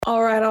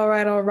All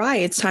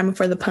right. It's time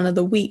for the pun of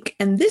the week.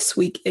 And this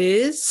week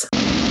is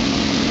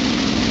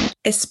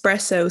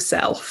espresso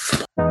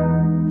self.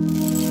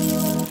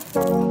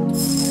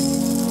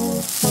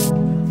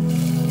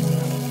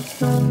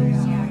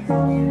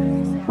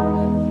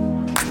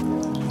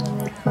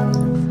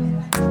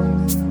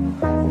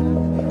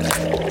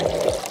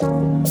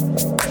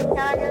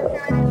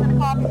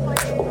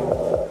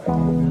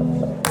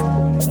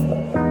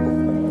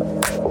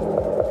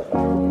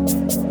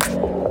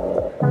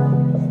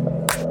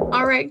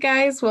 All right,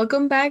 guys,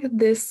 welcome back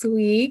this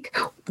week.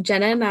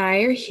 Jenna and I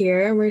are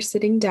here and we're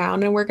sitting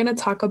down and we're going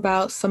to talk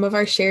about some of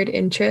our shared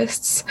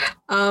interests.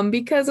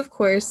 Because, of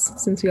course,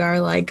 since we are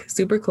like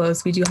super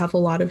close, we do have a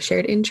lot of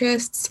shared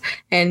interests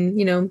and,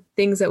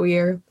 things that we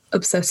are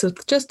obsessed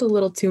with just a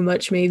little too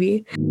much,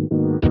 maybe.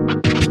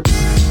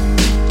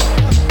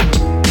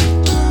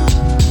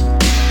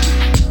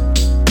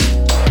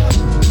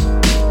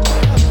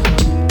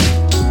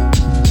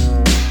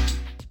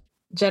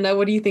 Jenna,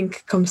 what do you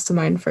think comes to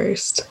mind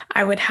first?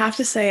 I would have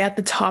to say at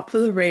the top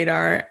of the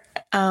radar,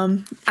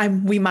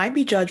 we might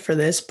be judged for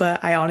this,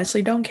 but I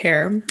honestly don't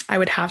care. I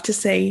would have to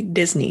say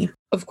Disney.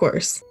 Of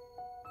course.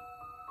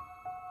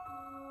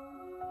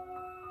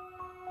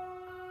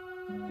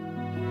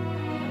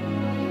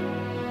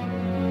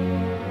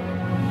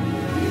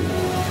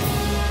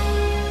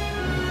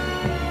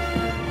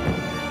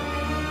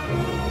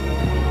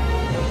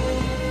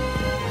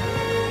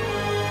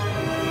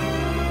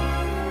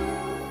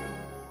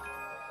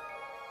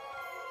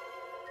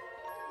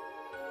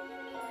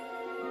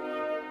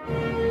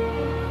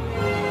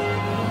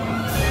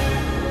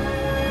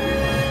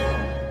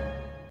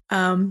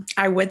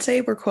 I would say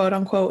we're quote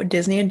unquote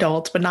Disney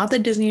adults, but not the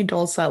Disney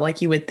adults that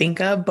like you would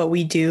think of, but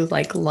we do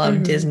like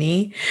love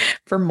Disney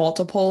for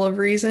multiple of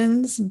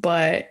reasons,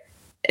 but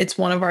it's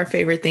one of our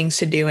favorite things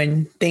to do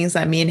and things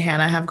that me and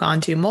Hannah have gone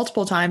to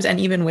multiple times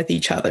and even with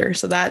each other.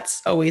 So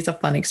that's always a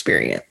fun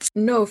experience.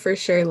 No, for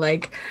sure.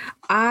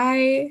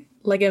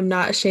 I'm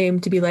not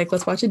ashamed to be like,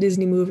 let's watch a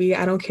Disney movie.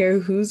 I don't care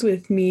who's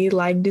with me.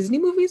 Like, Disney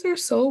movies are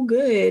so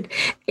good.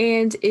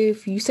 And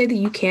if you say that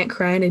you can't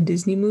cry in a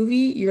Disney movie,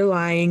 you're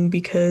lying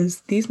because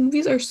these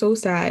movies are so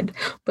sad.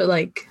 But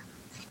like,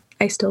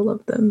 I still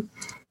love them.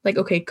 Like,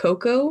 okay,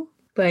 Coco,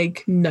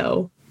 like,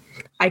 no,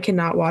 I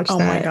cannot watch that. Oh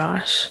my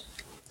gosh.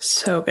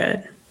 So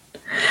good.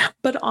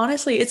 But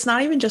honestly, it's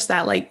not even just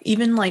that, like,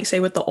 even like say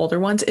with the older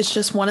ones, it's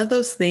just one of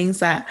those things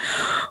that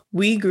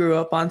we grew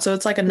up on. So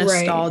it's like a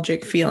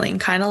nostalgic feeling,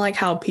 kind of like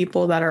how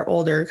people that are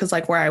older, because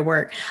like where I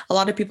work, a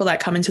lot of people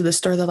that come into the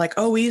store, they're like,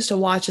 oh, we used to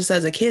watch this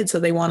as a kid. So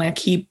they want to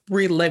keep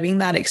reliving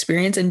that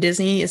experience. And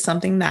Disney is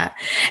something that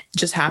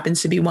just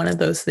happens to be one of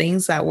those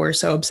things that we're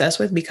so obsessed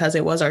with because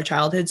it was our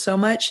childhood so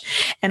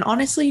much. And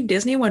honestly,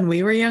 Disney, when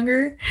we were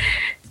younger,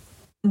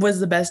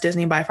 was the best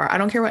Disney by far. I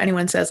don't care what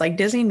anyone says. Like,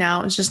 Disney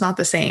now is just not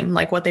the same.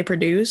 Like, what they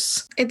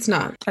produce, it's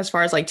not. As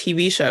far as like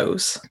TV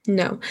shows.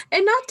 No.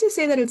 And not to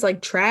say that it's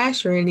like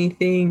trash or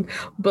anything,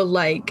 but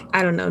like,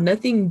 I don't know,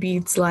 nothing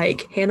beats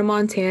like Hannah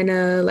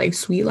Montana, like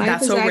Sweet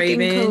Life of Zack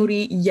and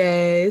Cody.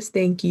 Yes,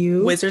 thank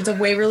you. Wizards of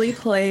Waverly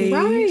Place.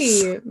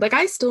 Right. Like,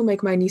 I still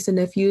make my niece and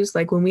nephews,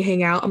 like when we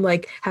hang out, I'm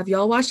like, have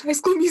y'all watched High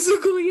School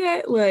Musical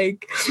yet?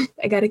 Like,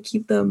 I gotta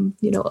keep them,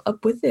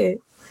 up with it.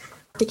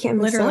 They can't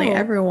miss literally out.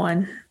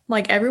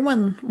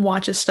 Everyone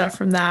watches stuff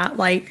from that,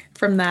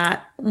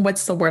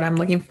 what's the word I'm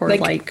looking for?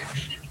 Like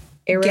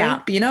era?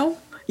 Gap,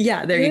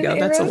 Yeah, there you go.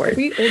 That's the word. Are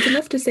we old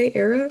enough to say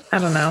era? I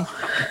don't know.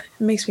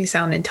 It makes me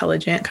sound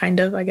intelligent, kind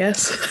of, I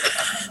guess.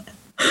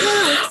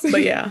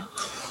 But yeah.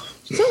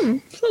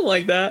 Something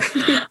like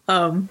that.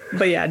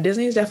 But yeah,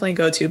 Disney is definitely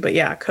go-to. But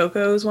yeah,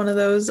 Coco is one of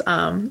those.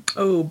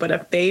 But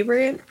a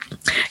favorite.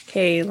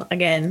 Okay,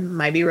 again,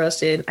 might be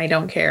roasted. I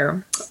don't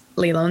care.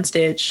 Lilo and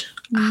Stitch.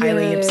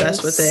 Highly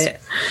obsessed with it.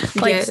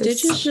 Like,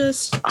 Stitch is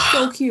just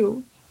so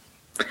cute.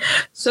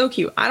 So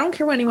cute. I don't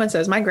care what anyone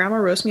says. My grandma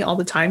roasts me all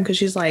the time because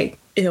she's like,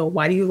 ew,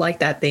 why do you like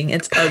that thing?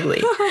 It's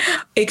ugly.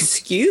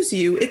 Excuse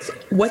you. It's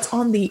what's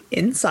on the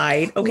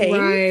inside.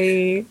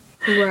 Okay.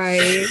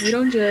 Right. We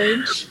don't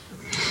judge.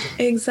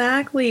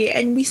 Exactly.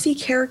 And we see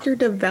character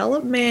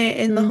development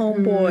in the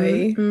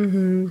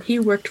homeboy. He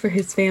worked for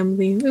his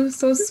family. It was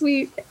so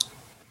sweet.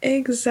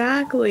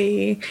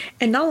 Exactly.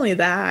 And not only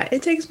that,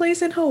 it takes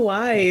place in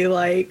Hawaii.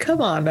 Like,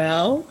 come on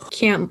now.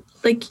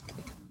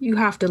 You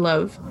have to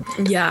love.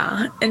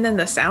 Yeah. And then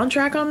the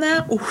soundtrack on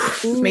that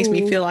makes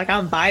me feel like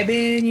I'm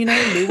vibing,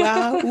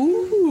 luau.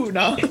 Ooh,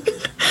 no.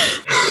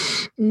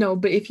 No,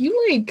 but if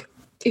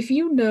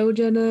you know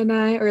Jenna and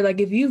I, or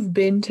like if you've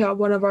been to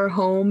one of our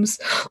homes,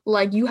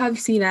 like you have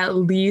seen at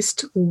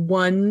least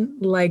one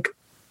like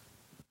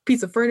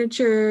piece of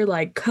furniture,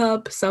 like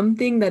cup,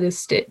 something that is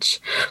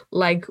Stitch.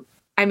 Like,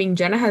 I mean,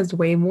 Jenna has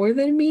way more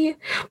than me,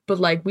 but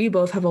like we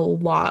both have a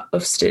lot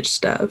of Stitch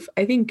stuff.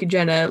 I think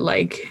Jenna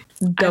like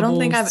doubles. I don't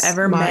think I've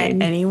ever met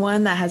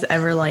anyone that has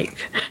ever like,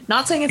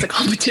 not saying it's a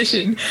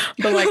competition,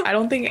 but like I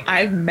don't think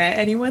I've met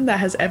anyone that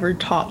has ever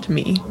topped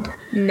me.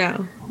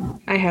 No,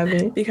 I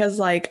haven't. Because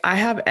like I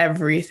have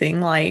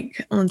everything.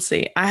 Like, let's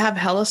see, I have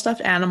hella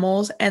stuffed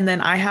animals, and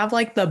then I have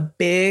like the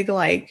big,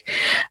 like,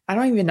 I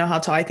don't even know how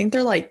tall. I think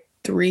they're like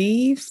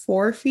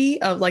 3-4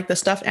 feet of like the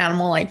stuffed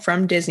animal, like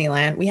from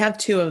Disneyland. We have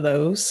two of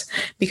those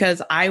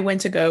because I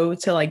went to go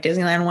to like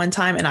Disneyland one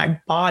time and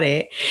I bought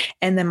it,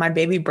 and then my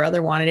baby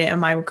brother wanted it, and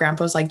my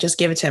grandpa was like, just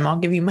give it to him, I'll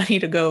give you money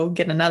to go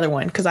get another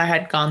one, because I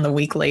had gone the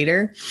week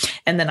later,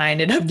 and then I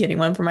ended up getting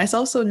one for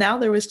myself. So now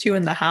there was two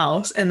in the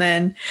house, and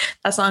then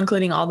that's not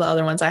including all the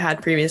other ones I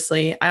had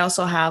previously. I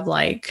also have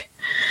like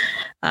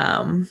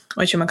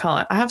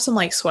whatchamacallit, I have some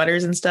like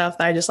sweaters and stuff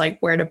that I just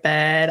like wear to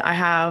bed. I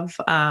have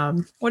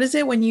what is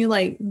it when you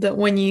like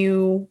when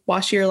you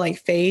wash your like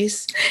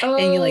face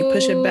and you like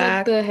push it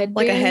back, the headband.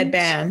 Like a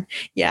headband.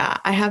 Yeah,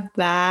 I have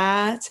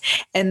that.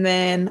 And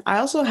then I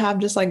also have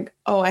just like,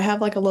 I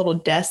have like a little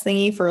desk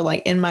thingy for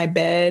like in my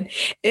bed.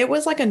 It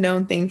was like a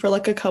known thing for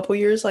like a couple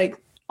years. Like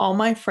all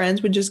my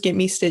friends would just get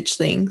me Stitch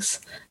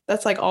things.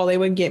 That's like all they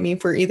would get me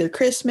for either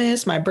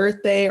Christmas, my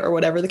birthday, or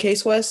whatever the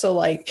case was. So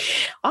like,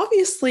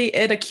 obviously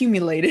it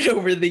accumulated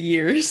over the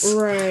years.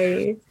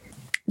 Right.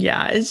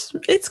 Yeah,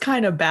 it's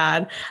kind of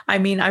bad. I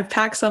mean, I've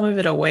packed some of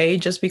it away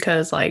just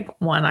because like,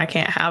 one, I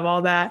can't have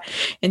all that.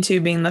 And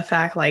two, being the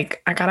fact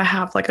like I gotta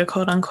have like a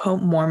quote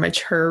unquote more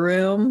mature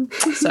room.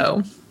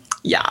 So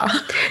yeah.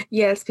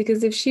 Yes,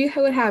 because if she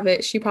would have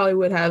it, she probably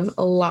would have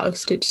a lot of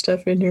Stitch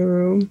stuff in her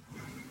room.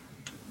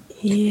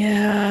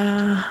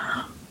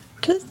 Yeah.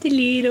 Just a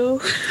little.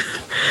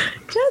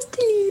 Just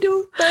a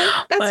little.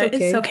 But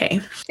okay. It's okay.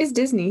 It's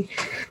Disney.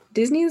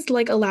 Disney is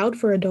like allowed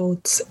for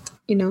adults.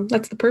 You know,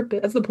 that's the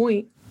purpose. That's the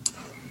point.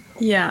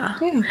 Yeah.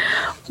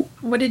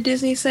 What did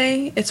Disney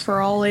say? It's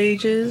for all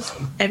ages.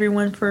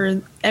 Everyone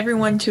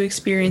to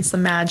experience the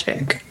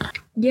magic.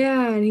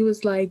 Yeah, and he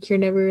was like, you're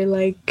never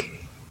like,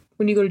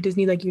 when you go to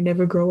Disney, like you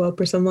never grow up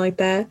or something like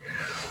that.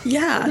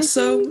 Yeah,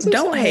 so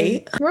don't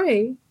hate.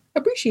 Right.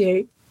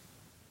 Appreciate.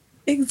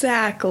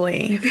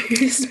 Exactly.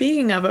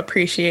 Speaking of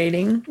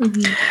appreciating,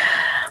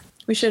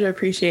 we should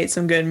appreciate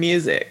some good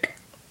music.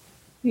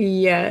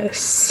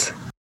 Yes.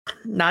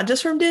 Not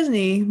just from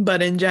Disney,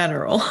 but in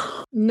general.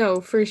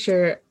 No, for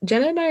sure.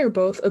 Jenna and I are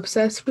both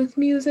obsessed with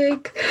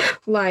music.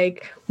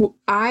 Like,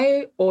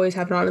 I always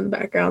have it on in the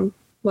background.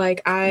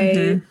 Like,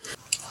 I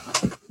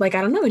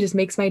don't know, it just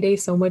makes my day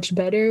so much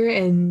better.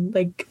 And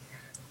like,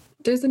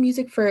 there's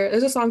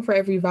a song for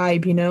every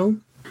vibe, you know?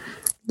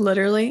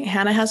 Literally,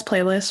 Hannah has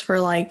playlists for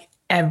like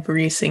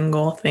every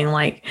single thing.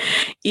 Like,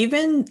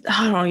 even,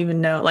 I don't even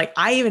know, like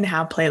I even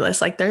have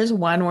playlists. Like there's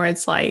one where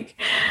it's like,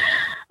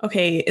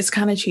 okay, it's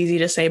kind of cheesy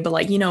to say, but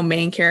like, you know,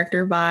 main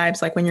character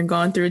vibes, like when you're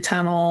going through a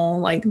tunnel,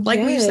 like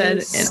we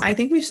said, and I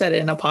think we've said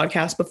it in a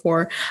podcast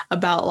before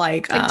about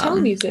like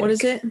tunnel music. What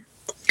is it?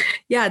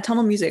 Yeah,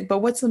 tunnel music. But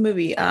what's the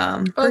movie?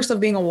 Perks of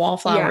Being a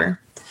Wallflower.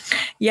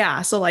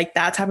 Yeah, so like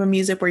that type of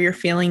music where you're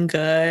feeling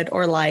good,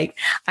 or like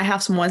I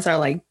have some ones that are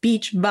like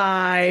beach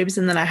vibes,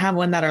 and then I have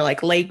one that are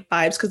like lake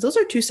vibes, because those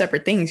are two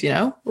separate things, you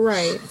know?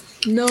 Right.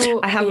 No,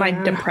 I have my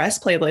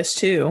depressed playlist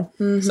too.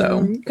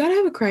 So you gotta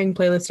have a crying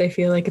playlist. I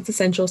feel like it's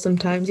essential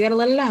sometimes. You gotta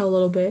let it out a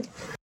little bit.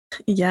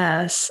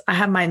 Yes, I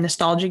have my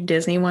nostalgic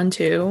Disney one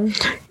too.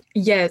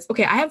 Yes.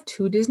 Okay, I have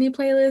two Disney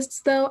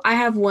playlists though. I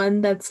have one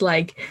that's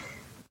like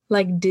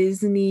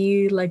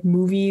Disney, like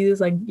movies,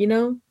 like, you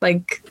know,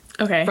 like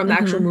from the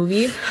actual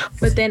movie.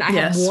 But then I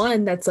have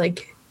one that's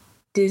like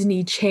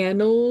Disney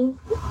Channel,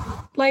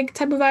 like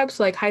type of vibes,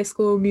 so like High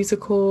School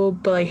Musical,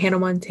 but like Hannah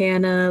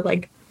Montana,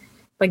 like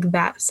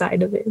that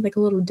side of it, like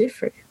a little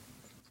different.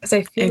 Because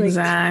I feel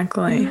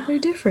exactly they're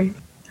different.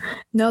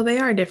 No, they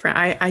are different.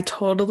 I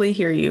totally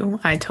hear you.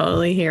 I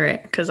totally hear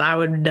it, because I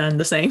would have done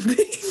the same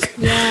thing.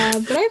 Yeah,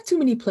 but I have too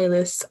many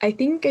playlists. I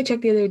think I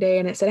checked the other day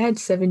and it said I had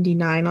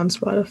 79 on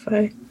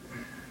Spotify.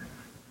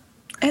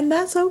 And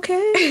that's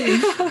okay.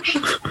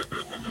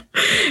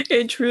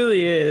 It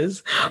truly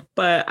is.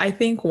 But I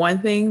think one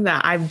thing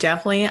that I've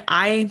definitely,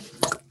 I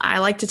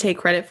like to take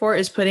credit for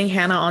is putting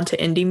Hannah onto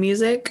indie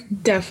music.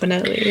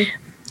 Definitely.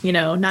 You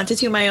know, not to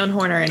toot my own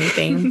horn or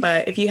anything,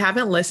 but if you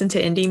haven't listened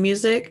to indie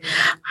music,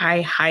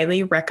 I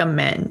highly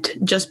recommend,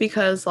 just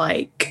because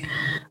like,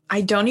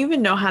 I don't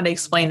even know how to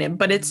explain it,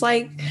 but it's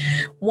like,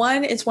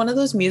 it's one of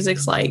those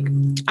musics, like,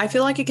 I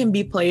feel like it can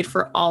be played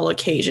for all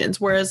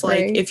occasions. Whereas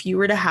like, if you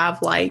were to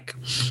have like,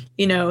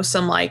 you know,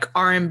 some like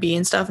R&B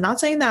and stuff, not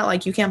saying that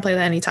like you can't play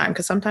that anytime,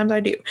 because sometimes I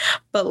do,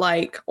 but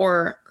like,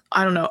 or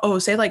I don't know,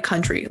 say like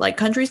country. Like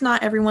country's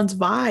not everyone's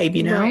vibe,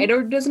 you know? Right,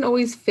 or it doesn't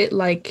always fit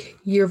like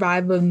your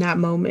vibe in that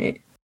moment.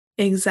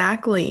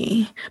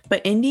 Exactly.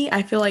 But indie,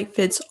 I feel like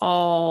fits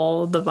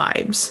all the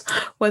vibes,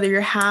 whether you're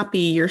happy,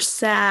 you're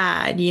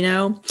sad, you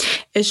know,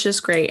 it's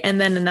just great. And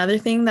then another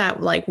thing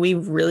that like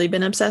we've really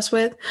been obsessed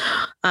with,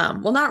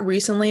 well, not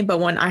recently, but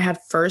when I had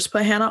first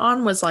put Hannah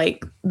on, was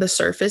like the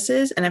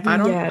Surfaces. And if I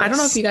don't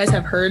know if you guys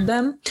have heard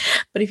them,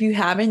 but if you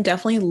haven't,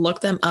 definitely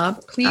look them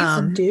up.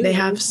 Please do. They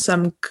have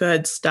some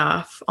good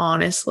stuff,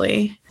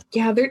 honestly.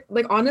 Yeah, they're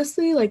like,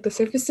 honestly, like the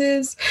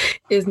Surfaces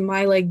is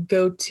my like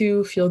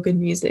go-to feel-good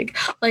music.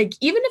 Like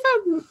even if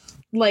I'm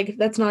like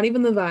that's not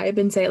even the vibe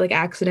and say it like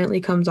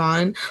accidentally comes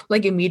on,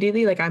 like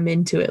immediately like I'm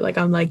into it. Like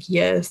I'm like,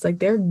 yes, like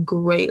they're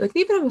great. Like they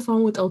even have a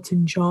song with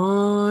Elton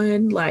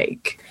John.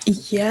 Like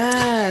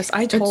Yes,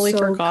 I it's totally so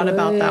forgot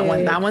about that one.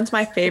 good. That one's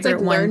my It's like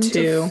favorite one Learn to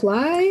too.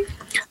 Fly.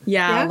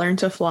 Yeah, Yeah. Learn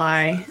to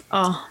Fly.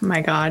 Oh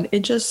my God. It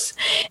just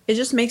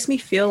makes me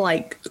feel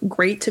like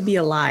great to be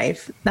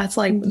alive. That's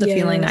like the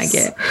feeling I Yes.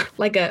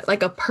 get.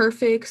 Like a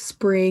perfect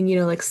spring, you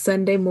know, like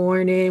Sunday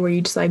morning where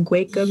you just like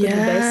wake up in the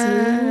best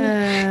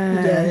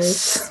mood.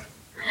 Yes. Yes.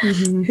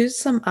 Hmm. Who's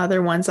some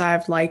other ones that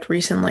I've liked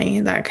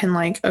recently that can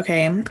like,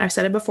 okay, I've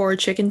said it before,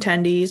 Chicken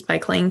Tendies by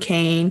Clayton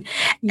Kane.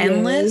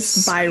 Endless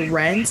Yes. by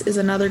Rent is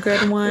another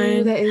good Ooh,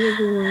 one. that is a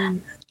good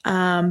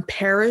one.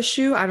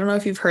 Parachute, I don't know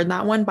if you've heard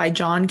that one by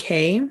John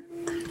Kay.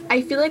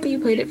 I feel like you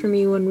played it for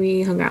me when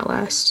we hung out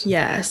last.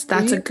 Yes, Did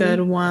that's a you?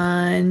 good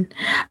one.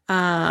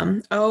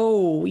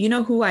 Oh, you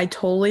know who I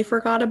totally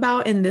forgot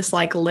about in this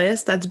like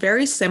list that's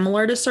very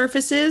similar to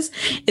Surfaces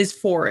is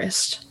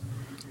Forest.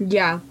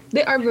 Yeah,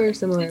 they are very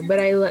similar,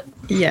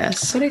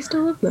 Yes. but I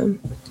still love them.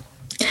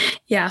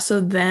 Yeah,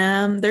 so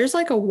there's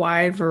like a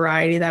wide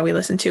variety that we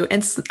listen to.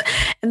 And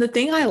the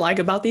thing I like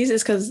about these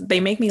is cuz they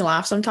make me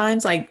laugh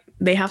sometimes. Like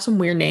they have some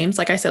weird names.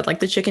 Like I said,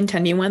 like the chicken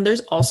tendy one. There's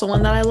also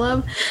one that I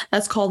love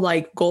that's called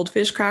like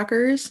Goldfish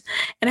Crackers.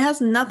 And it has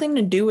nothing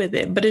to do with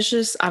it, but it's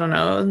just, I don't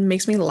know, it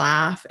makes me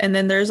laugh. And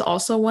then there's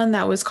also one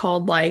that was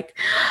called like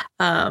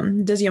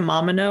Does Your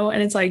Mama Know?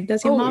 And it's like,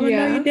 Does your Oh mama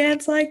know you yeah,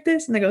 dance like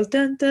this? And it goes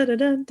dun dun dun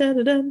dun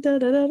dun dun dun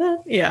dun dun.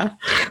 Yeah.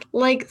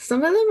 like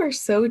some of them are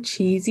so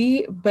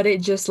cheesy, but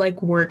it just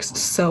like works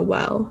so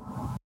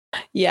well.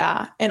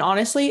 Yeah. And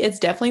honestly, it's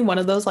definitely one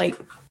of those like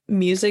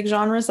music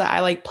genres that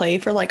I like play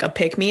for like a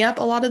pick me up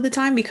a lot of the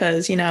time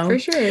because, For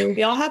sure,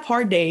 we all have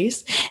hard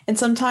days and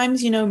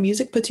sometimes,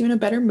 music puts you in a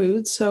better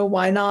mood. So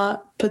why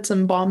not put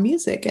some bomb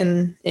music?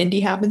 And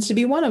indie happens to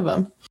be one of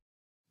them.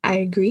 I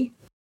agree.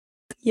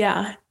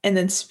 Yeah. And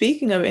then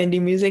speaking of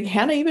indie music,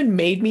 Hannah even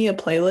made me a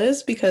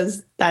playlist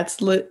because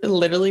that's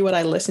literally what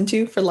I listened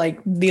to for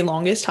like the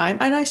longest time.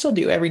 And I still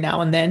do every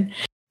now and then.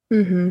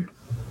 Mm-hmm.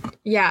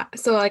 Yeah,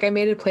 so like I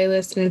made a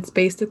playlist and it's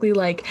basically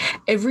like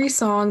every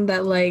song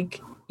that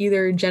like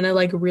either Jenna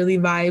like really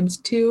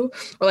vibes to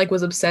or like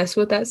was obsessed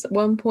with at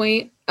one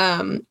point,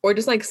 or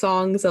just like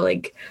songs that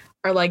like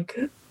are like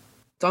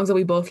songs that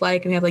we both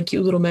like and have like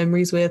cute little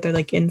memories with or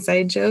like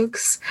inside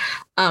jokes.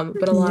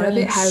 But a lot of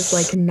it has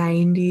like Yes.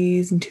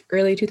 90s and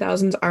early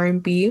 2000s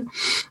R&B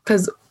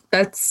because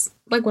that's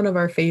like one of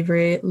our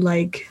favorite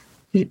like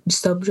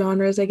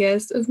subgenres, I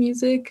guess, of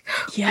music.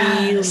 We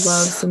love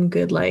Yes. some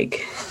good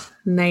like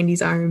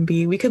 90s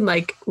R&B. We could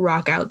like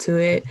rock out to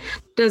it.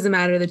 Doesn't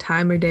matter the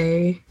time or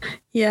day.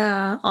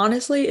 Yeah,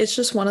 honestly, it's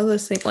just one of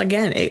those things.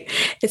 Again,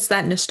 it's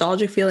that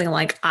nostalgic feeling.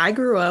 Like I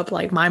grew up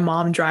like my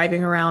mom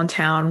driving around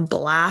town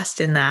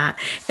blasting that.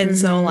 And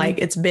so Mm-hmm. like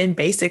it's been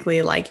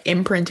basically like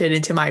imprinted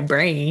into my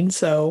brain.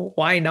 So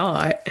why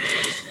not?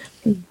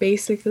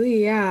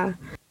 Basically, yeah.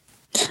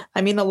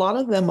 I mean, a lot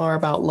of them are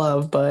about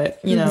love,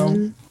 but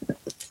Mm-hmm.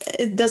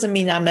 it doesn't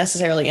mean I'm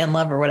necessarily in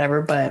love or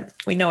whatever, but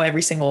we know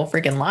every single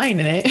freaking line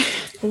in it.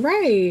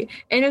 Right.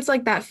 And it's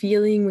like that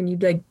feeling when you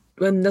like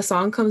when the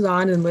song comes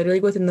on and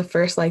literally within the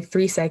first like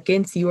 3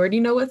 seconds, you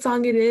already know what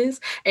song it is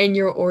and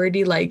you're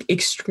already like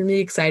extremely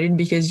excited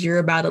because you're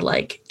about to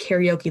like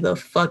karaoke the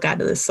fuck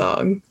out of this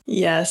song.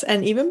 Yes,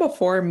 and even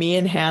before me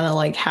and Hannah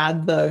like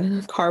had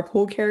the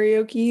carpool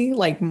karaoke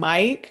like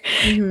mic,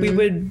 we Mm-hmm.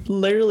 would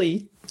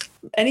literally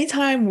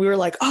anytime we were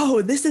like,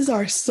 "Oh, this is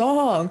our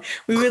song,"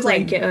 we would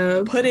Crank like it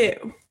up. put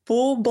it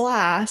full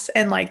blast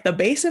and like the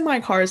bass in my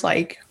car is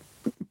like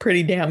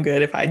pretty damn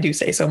good if I do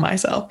say so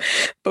myself.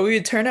 But we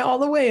would turn it all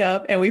the way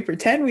up and we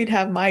pretend we'd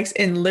have mics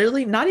and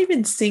literally not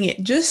even sing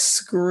it, just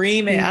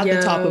scream it at the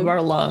top of Yeah,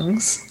 our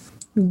lungs.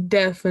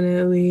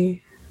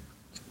 definitely.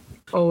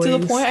 To the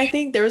point, Always. I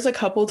think there was a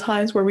couple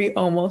times where we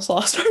almost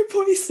lost our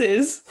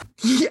voices.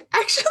 Yeah,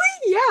 actually,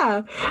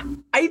 yeah.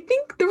 I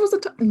think there was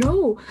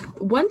no,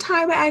 one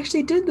time I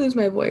actually did lose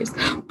my voice,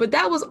 but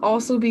that was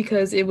also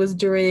because it was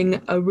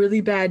during a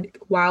really bad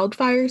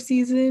wildfire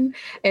season,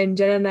 and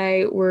Jen and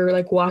I were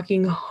like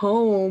walking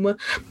home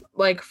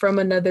like from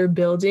another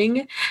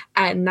building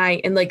at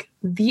night, and like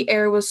the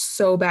air was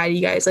so bad,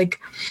 you guys. Like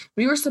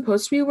we were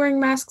supposed to be wearing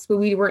masks, but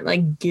we weren't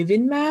like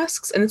given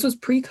masks, and this was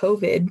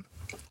pre-COVID,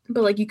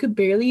 but like you could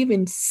barely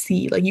even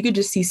see, like you could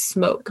just see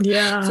smoke. So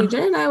Yeah.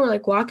 Jen and I were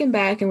like walking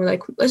back and we're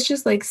like, let's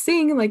just like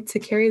sing like to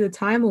carry the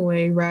time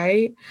away,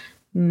 right?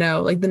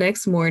 No, like the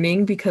next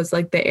morning, because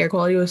like the air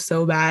quality was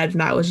so bad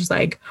and I was just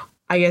like,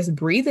 I guess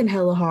breathing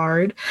hella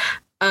hard.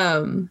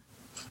 Um,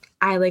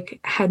 I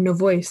like had no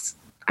voice.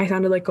 I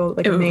sounded like a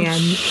man.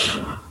 It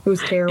was It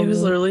was terrible.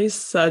 literally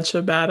such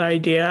a bad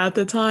idea at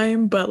the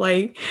time, but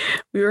like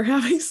we were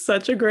having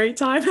such a great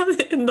time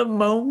in the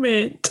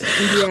moment.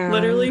 Yeah.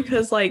 Literally,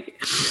 because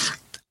like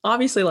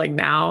obviously, like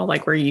now,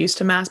 like we're used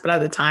to masks, but at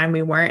the time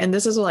we weren't. And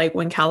this is like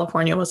when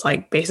California was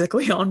like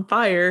basically on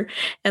fire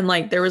and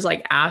like there was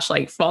like ash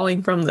like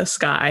falling from the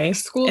sky.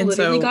 School And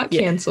literally so, got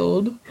yeah,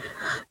 canceled.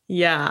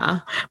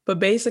 Yeah. But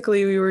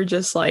basically we were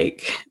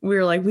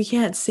like, we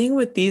can't sing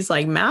with these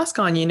like masks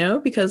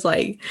on, because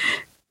like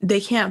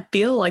they can't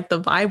feel like the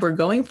vibe we're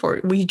going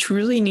for. We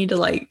truly need to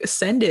like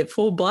send it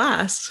full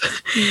blast.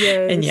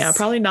 And yeah, Yes.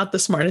 probably not the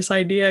smartest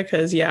idea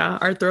because yeah,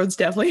 our throats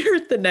definitely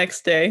hurt the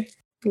next day.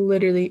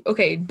 Literally.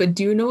 Okay, but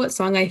do you know what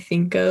song I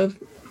think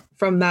of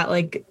from that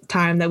like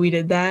time that we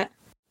did that?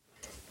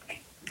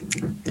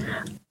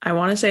 I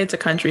want to say it's a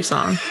country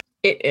song.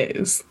 It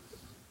is.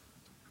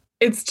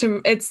 It's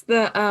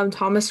the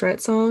Thomas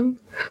Rhett song,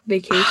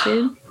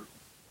 Vacation.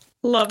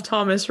 Love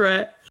Thomas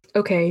Rhett.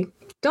 Okay,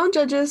 don't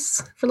judge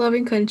us for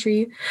loving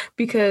country,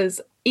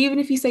 because even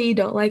if you say you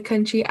don't like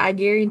country, I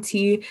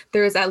guarantee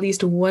there is at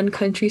least one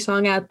country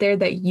song out there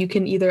that you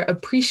can either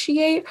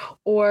appreciate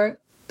or,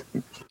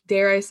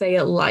 dare I say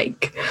it,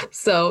 like.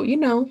 So,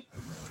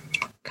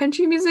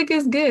 country music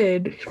is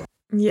good.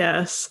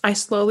 Yes, I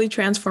slowly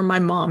transformed my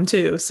mom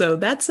too. So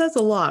that says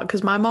a lot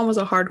because my mom was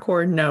a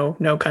hardcore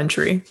no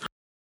country.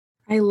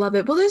 I love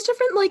it. Well, there's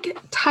different like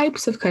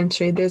types of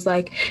country. There's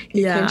like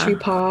your country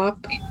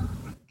pop,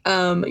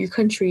 your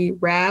country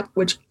rap,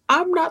 which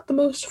I'm not the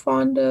most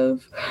fond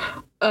of.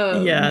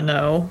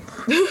 No.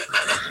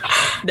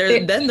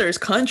 Then there's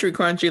country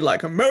crunchy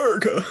like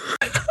America.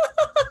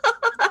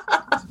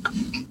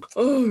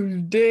 Oh,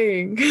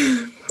 dang.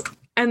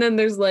 And then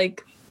there's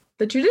like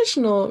the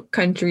traditional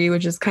country,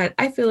 which is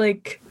I feel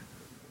like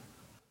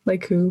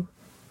who?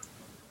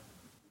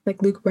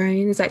 Like Luke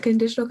Bryan, is that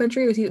traditional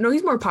country? No,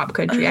 he's more pop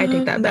country. I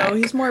take that back. No,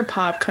 he's more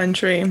pop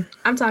country.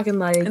 I'm talking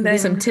like maybe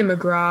some Tim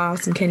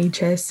McGraw, some Kenny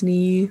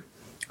Chesney.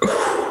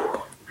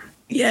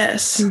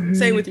 Yes. Mm-hmm.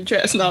 Say it with your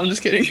chest. No, I'm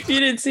just kidding. You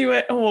didn't see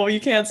you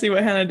can't see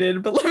what Hannah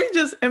did, but let me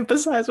just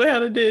emphasize what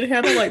Hannah did.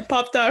 Hannah like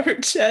popped out her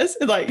chest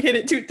and like hit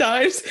it 2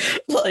 times.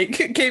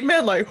 Like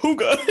caveman, like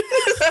hookah.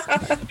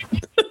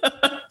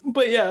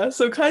 But yeah,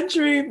 so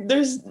country,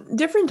 there's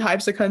different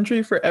types of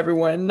country for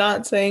everyone.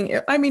 Not saying,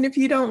 I mean, if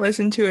you don't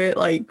listen to it,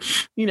 like,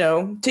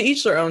 to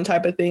each their own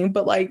type of thing,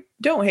 but like,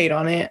 don't hate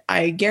on it.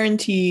 I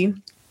guarantee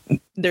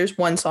there's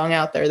one song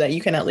out there that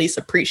you can at least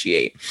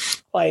appreciate.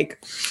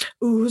 Like,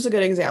 who's a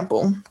good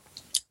example?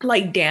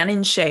 Like Dan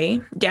and Shay.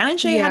 Dan and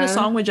Shay had a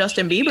song with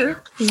Justin Bieber.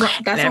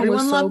 That song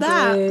was so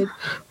good.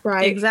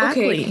 Right.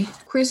 Exactly. Okay.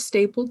 Chris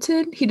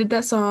Stapleton, he did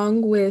that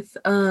song with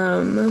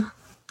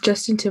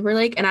Justin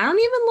Timberlake, and I don't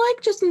even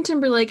like Justin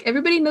Timberlake.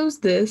 Everybody knows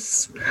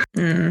this.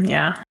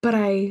 Yeah. But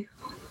I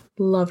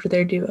loved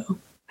their duo.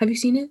 Have you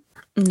seen it?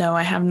 No,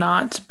 I have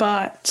not,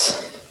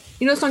 but...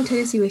 You know the song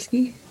Tennessee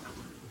Whiskey?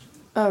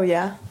 Oh,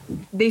 yeah.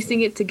 They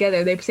sing it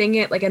together. They sing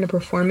it like in a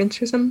performance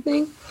or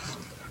something.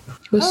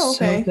 It was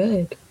so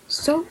good.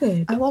 So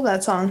good. I love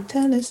that song.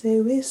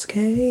 Tennessee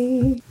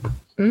Whiskey.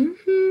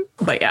 Mm-hmm.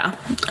 But yeah.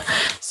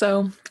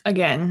 So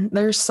again,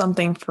 there's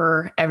something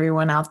for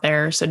everyone out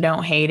there. So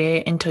don't hate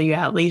it until you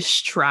at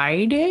least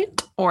tried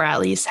it, or at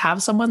least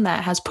have someone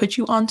that has put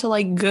you onto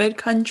like good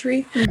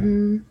country.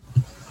 Mm-hmm.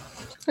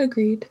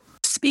 Agreed.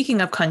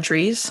 Speaking of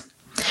countries,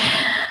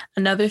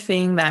 another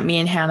thing that me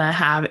and Hannah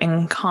have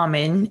in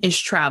common is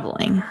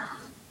traveling.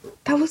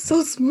 That was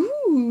so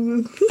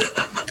smooth.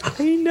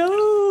 I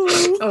know.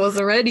 I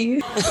wasn't ready.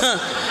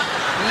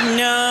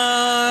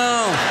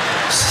 No.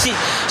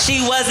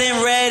 She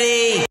wasn't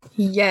ready.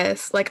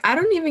 Yes. Like, I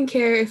don't even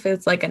care if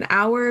it's like an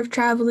hour of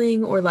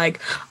traveling or like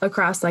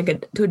across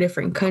like to a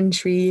different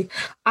country.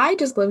 I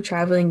just love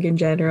traveling in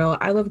general.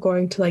 I love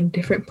going to like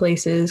different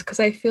places because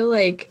I feel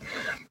like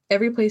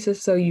every place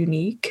is so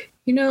unique,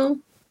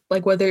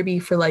 like whether it be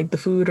for like the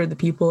food or the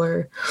people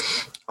or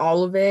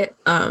all of it.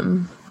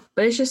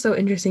 But it's just so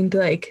interesting to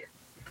like,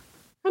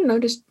 I don't know,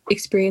 just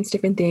experience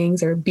different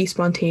things or be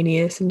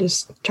spontaneous and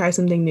just try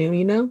something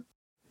new,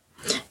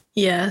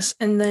 Yes.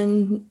 And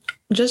then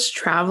just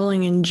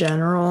traveling in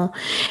general,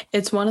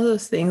 it's one of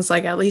those things,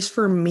 like, at least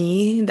for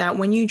me, that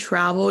when you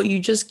travel, you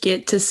just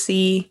get to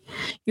see,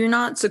 you're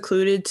not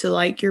secluded to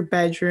like your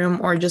bedroom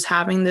or just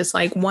having this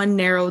like one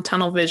narrow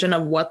tunnel vision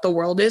of what the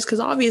world is.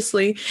 Because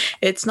obviously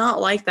it's not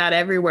like that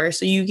everywhere.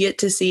 So you get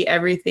to see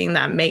everything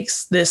that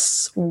makes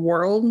this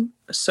world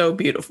so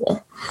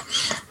beautiful.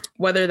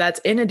 Whether that's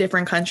in a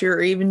different country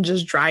or even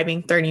just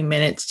driving 30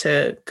 minutes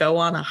to go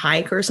on a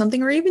hike or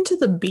something, or even to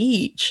the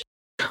beach.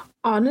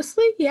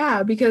 Honestly,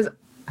 yeah, because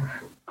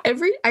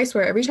I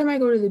swear, every time I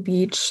go to the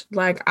beach,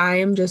 like, I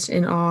am just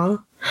in awe.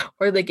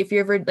 Or like, if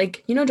you're ever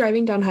like,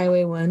 driving down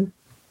Highway 1,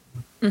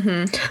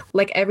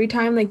 like every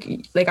time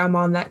like I'm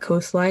on that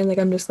coastline, like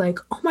I'm just like,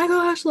 oh my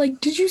gosh, like,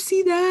 did you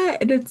see that?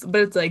 And it's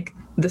like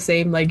the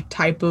same like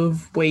type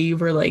of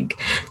wave or like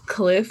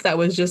cliff that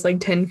was just like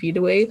 10 feet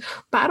away.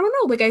 But I don't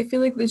know, like, I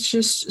feel like it's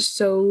just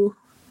so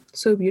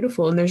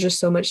beautiful, and there's just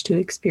so much to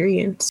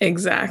experience.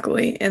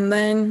 Exactly. And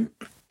then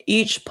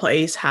each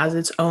place has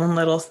its own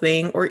little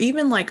thing, or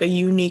even like a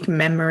unique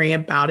memory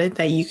about it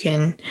that you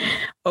can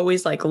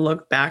always like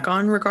look back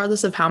on,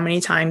 regardless of how many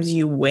times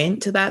you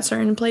went to that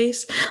certain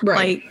place.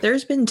 Right. Like,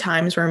 there's been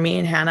times where me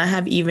and Hannah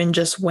have even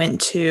just went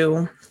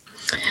to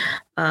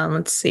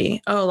Let's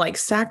see. Oh, like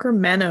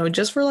Sacramento,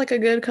 just for like a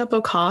good cup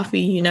of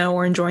coffee, you know,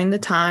 or enjoying the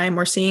time,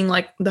 or seeing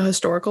like the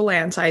historical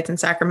land sites in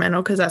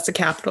Sacramento because that's the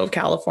capital of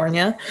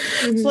California.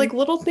 So like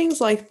little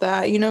things like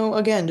that, you know,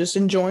 again, just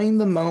enjoying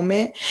the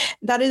moment.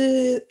 That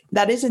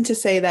isn't to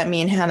say that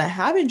me and Hannah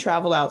haven't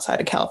traveled outside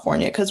of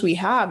California, because we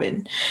have,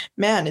 and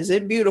man, is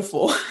it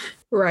beautiful.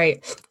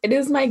 Right. It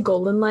is my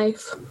goal in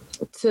life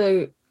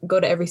to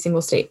go to every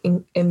single state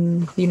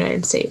in the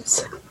United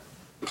States.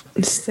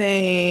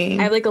 Same.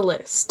 I have like a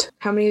list.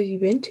 How many have you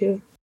been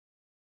to?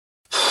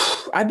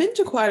 I've been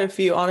to quite a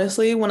few,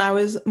 honestly.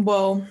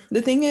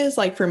 The thing is,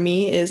 like, for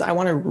me is I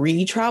want to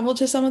re-travel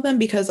to some of them,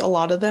 because a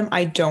lot of them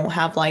I don't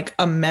have like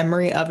a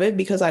memory of it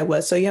because I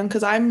was so young.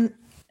 Because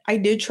I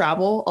did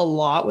travel a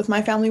lot with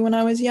my family when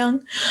I was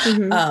young.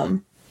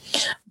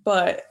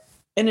 But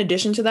in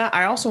addition to that,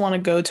 I also want to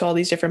go to all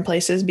these different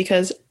places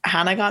because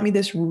Hannah got me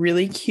this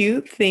really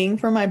cute thing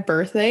for my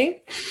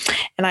birthday.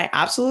 And I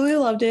absolutely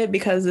loved it,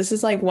 because this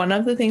is like one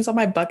of the things on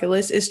my bucket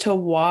list is to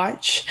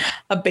watch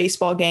a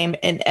baseball game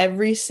in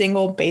every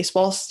single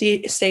baseball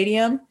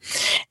stadium.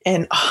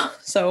 And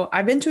so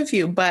I've been to a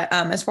few, but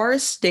as far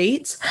as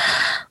states,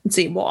 let's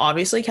see. Well,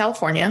 obviously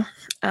California.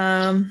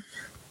 Been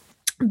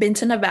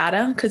to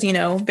Nevada because, you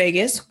know,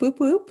 Vegas,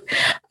 whoop whoop.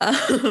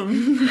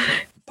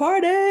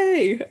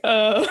 Party.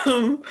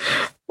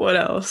 What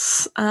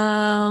else?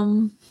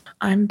 I'm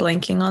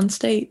blanking on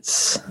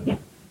states.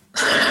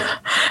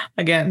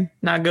 Again,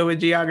 not good with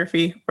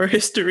geography or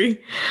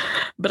history.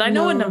 But I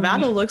know what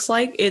Nevada looks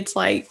like. It's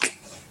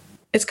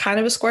kind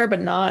of a square,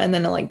 but not, and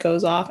then it like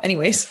goes off.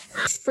 Anyways.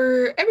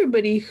 For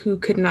everybody who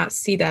could not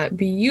see that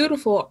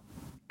beautiful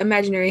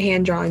imaginary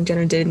hand drawing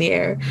Jenna did in the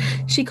air,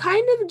 she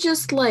kind of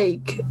just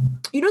like,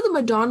 you know, the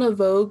Madonna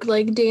Vogue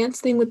like dance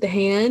thing with the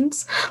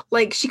hands,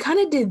 like she kind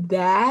of did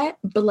that,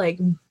 but like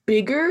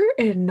bigger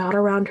and not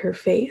around her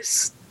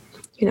face,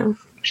 you know.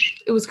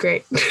 It was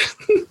great.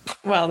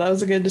 Wow, that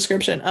was a good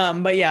description.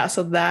 But yeah,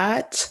 so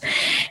that,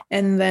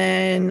 and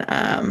then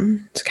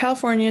it's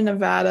California,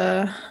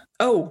 Nevada.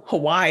 Oh,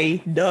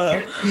 Hawaii,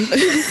 duh.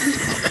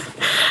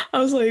 I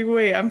was like,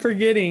 wait, I'm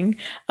forgetting.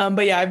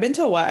 But yeah, I've been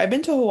to Hawaii. I've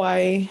been to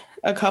Hawaii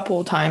a couple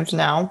of times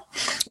now,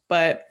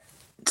 but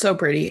so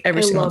pretty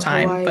every single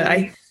time. Hawaii. But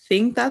I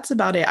think that's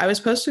about it. I was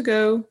supposed to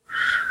go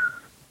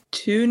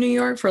to New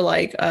York for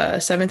like a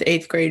 7th,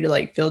 8th grade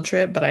like field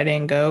trip, but I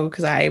didn't go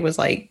because I was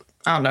like,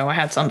 I don't know, I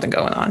had something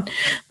going on.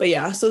 But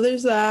yeah, so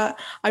there's that.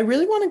 I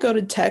really want to go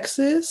to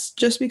Texas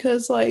just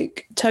because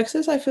like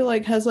Texas I feel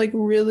like has like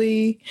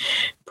really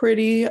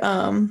pretty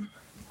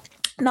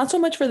not so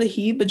much for the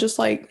heat, but just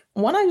like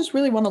one, I just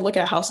really want to look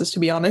at houses, to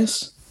be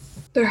honest.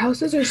 Their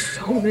houses are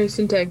so nice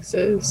in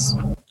Texas.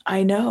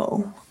 I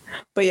know.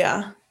 But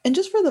yeah, and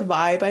just for the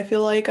vibe, I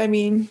feel like, I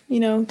mean, you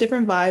know,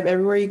 different vibe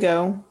everywhere you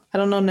go. I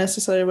don't know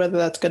necessarily whether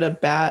that's good or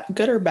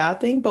bad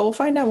thing, but we'll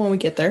find out when we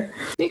get there.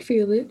 I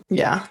feel it.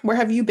 Yeah. Where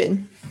have you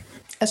been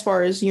as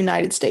far as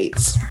United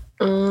States?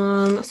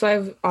 So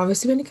I've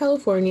obviously been to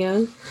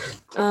California.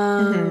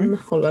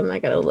 Hold on, I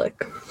gotta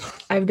look.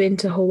 I've been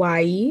to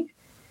Hawaii.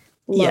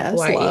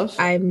 Hawaii. Love.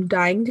 I'm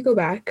dying to go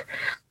back.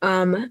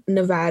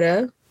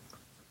 Nevada.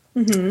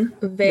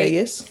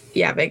 Vegas.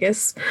 Yeah,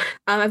 Vegas.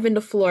 I've been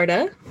to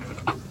Florida.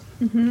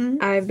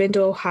 I've been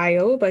to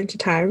Ohio a bunch of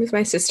times.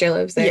 My sister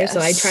lives there,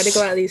 so I try to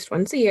go at least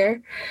once a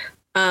year.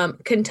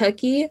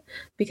 Kentucky,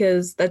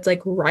 because that's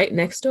like right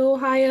next to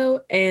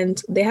Ohio,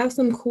 and they have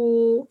some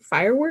cool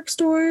fireworks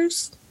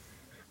stores.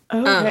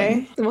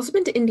 Okay. I've also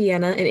been to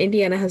Indiana, and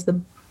Indiana has I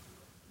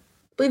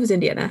believe it's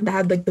Indiana that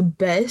had like the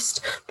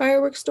best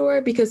fireworks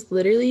store, because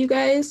literally, you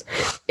guys,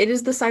 it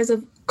is the size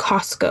of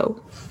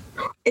Costco.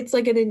 It's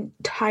like an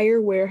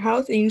entire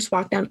warehouse, and you just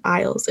walk down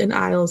aisles and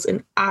aisles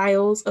and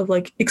aisles of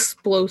like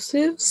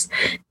explosives,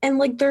 and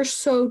like they're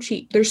so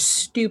cheap. They're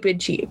stupid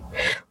cheap.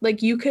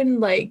 Like you can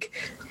like,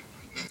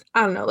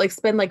 I don't know, like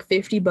spend like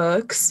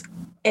 $50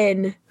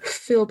 and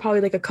fill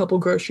probably like a couple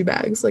grocery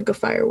bags like of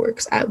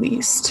fireworks at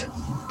least.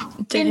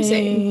 Dang.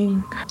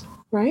 Insane,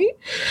 right?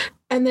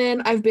 And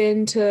then I've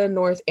been to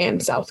North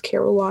and South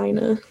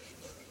Carolina.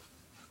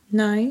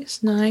 Nice.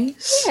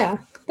 Yeah,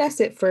 that's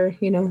it for,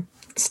 you know,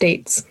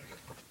 states.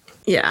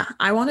 Yeah,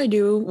 I want to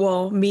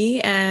do,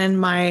 me and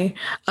my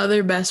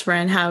other best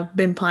friend have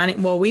been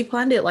planning, we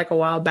planned it like a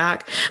while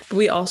back, but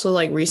we also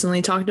like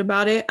recently talked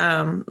about it,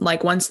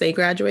 like once they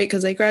graduate,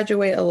 because they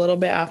graduate a little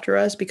bit after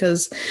us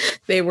because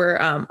they were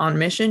on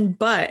mission,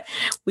 but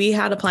we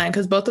had a plan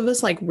because both of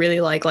us like really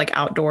like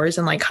outdoors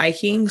and like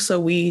hiking, so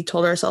we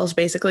told ourselves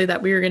basically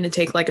that we were going to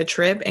take like a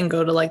trip and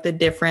go to like the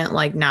different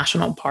like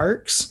national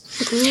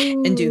parks.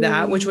 Ooh, and do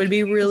that, which would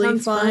be really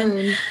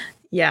fun.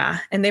 Yeah,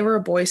 and they were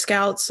a Boy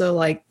Scout, so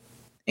like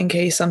in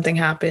case something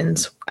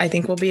happens, I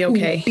think we'll be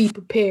okay. Ooh, be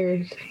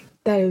prepared.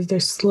 That is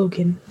their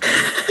slogan.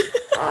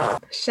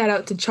 Shout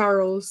out to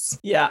Charles.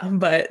 Yeah,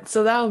 but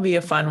so that will be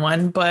a fun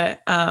one.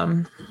 But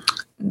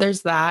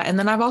there's that. And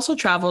then I've also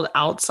traveled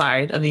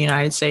outside of the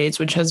United States,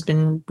 which has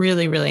been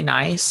really, really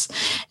nice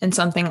and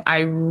something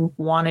I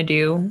want to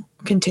do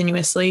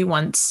continuously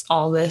once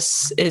all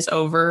this is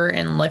over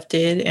and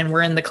lifted and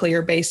we're in the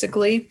clear,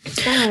 basically.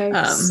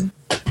 Thanks.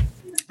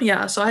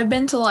 Yeah, so I've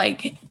been to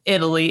like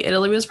Italy.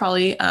 Italy was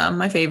probably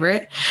my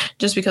favorite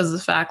just because of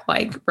the fact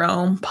like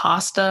Rome,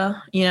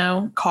 pasta, you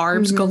know,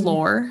 carbs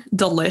galore,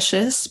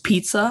 delicious,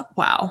 pizza.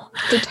 Wow.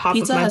 The top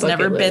Pizza of my has bucket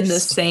never been the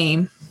list.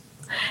 same.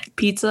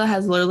 Pizza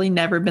has literally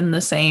never been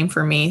the same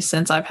for me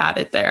since I've had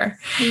it there.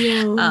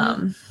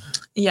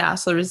 Yeah,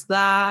 so there's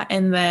that.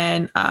 And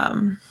then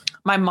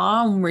my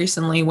mom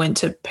recently went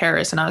to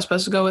Paris and I was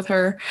supposed to go with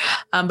her,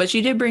 but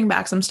she did bring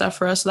back some stuff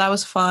for us, so that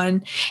was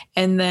fun.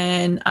 And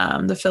then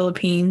the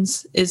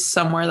Philippines is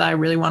somewhere that I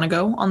really want to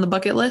go on the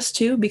bucket list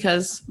too,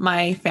 because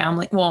my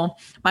family, well,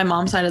 my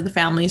mom's side of the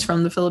family is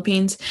from the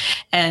Philippines,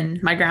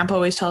 and my grandpa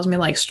always tells me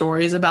like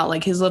stories about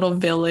like his little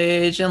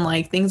village and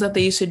like things that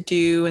they used to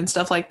do and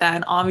stuff like that.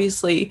 And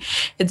obviously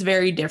it's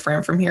very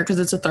different from here because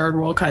it's a third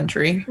world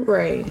country.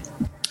 Right.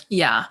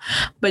 Yeah,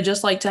 but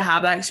just like to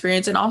have that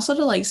experience and also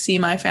to like see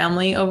my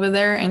family over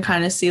there and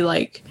kind of see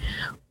like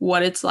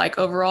what it's like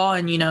overall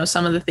and, you know,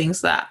 some of the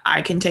things that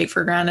I can take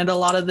for granted a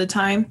lot of the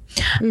time.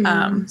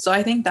 So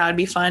I think that would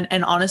be fun.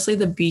 And honestly,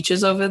 the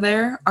beaches over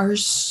there are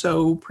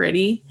so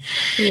pretty.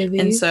 Really?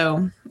 And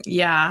so,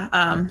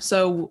 yeah.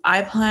 So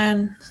I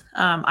plan,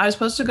 I was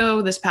supposed to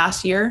go this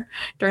past year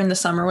during the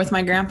summer with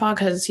my grandpa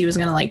because he was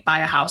going to like buy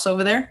a house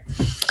over there.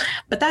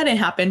 But that didn't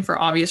happen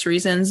for obvious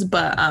reasons.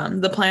 But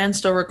the plan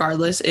still,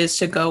 regardless, is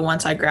to go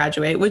once I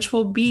graduate, which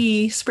will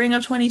be spring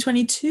of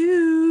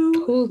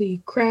 2022.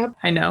 Holy crap.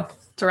 I know.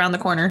 It's around the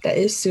corner. That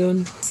is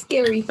soon.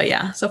 Scary. But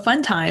yeah, so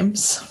fun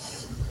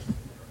times.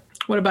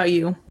 What about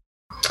you?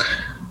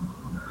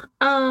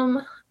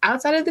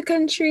 Outside of the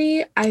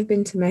country, I've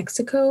been to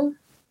Mexico.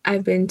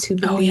 I've been to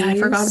Belize. Oh yeah, I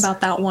forgot about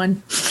that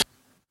one.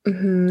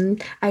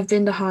 I've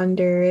been to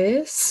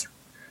Honduras.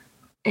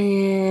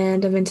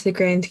 And I've been to the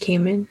Grand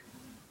Cayman.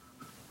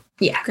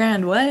 Yeah.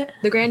 Grand what?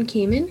 The Grand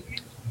Cayman.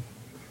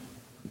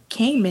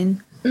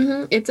 Cayman?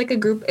 It's like a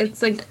group.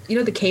 It's like, you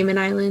know, the Cayman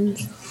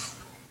Islands.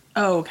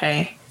 Oh,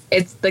 okay.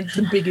 It's like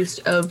the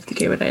biggest of the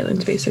Cayman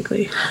Islands,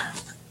 basically.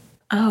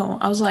 Oh,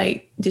 I was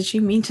like, did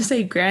she mean to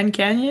say Grand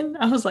Canyon?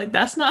 I was like,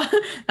 that's not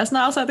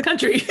outside the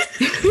country.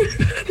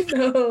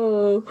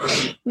 No,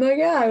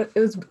 yeah,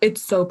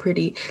 it's so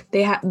pretty.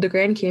 The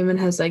Grand Cayman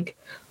has like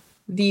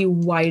the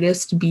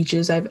widest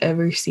beaches I've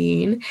ever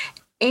seen,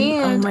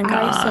 and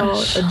I saw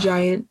a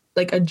giant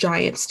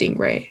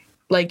stingray.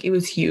 Like, it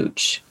was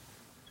huge.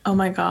 Oh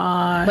my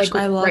gosh, like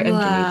I love right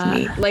that.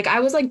 underneath me. Like,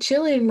 I was like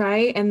chilling,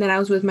 right? And then I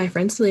was with my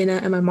friend Selena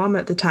and my mom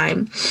at the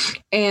time.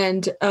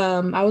 And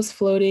I was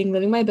floating,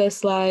 living my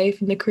best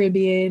life in the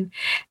Caribbean.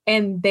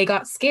 And they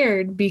got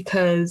scared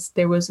because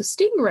there was a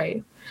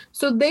stingray.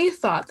 So they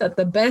thought that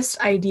the best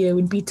idea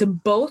would be to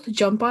both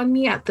jump on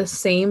me at the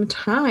same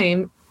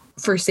time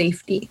for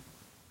safety.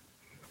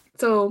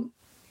 So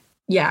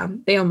yeah,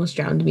 they almost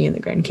drowned me in the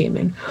Grand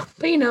Cayman.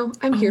 But, you know,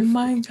 I'm here. Oh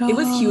my god. It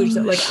was huge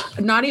though. Like,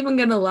 not even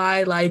gonna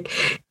lie, like,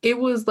 it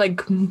was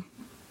like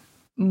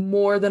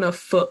more than a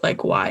foot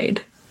like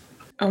wide.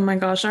 Oh my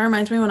gosh, that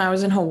reminds me when I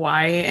was in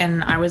Hawaii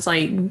and I was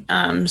like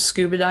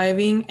scuba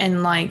diving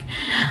and like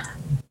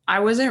I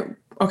wasn't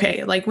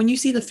okay, like when you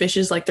see the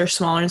fishes, like they're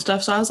smaller and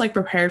stuff. So I was like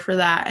prepared for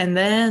that. And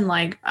then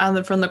like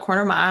from the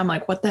corner of my eye, I'm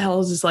like, what the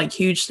hell is this like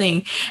huge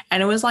thing?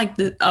 And it was like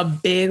a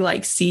big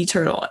like sea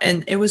turtle.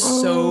 And it was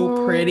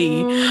so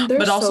pretty.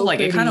 But also so like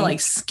pretty. It kind of like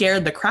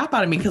scared the crap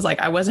out of me because like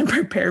I wasn't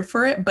prepared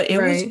for it. But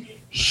it was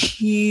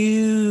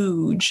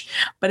huge.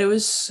 But it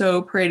was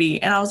so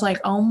pretty. And I was like,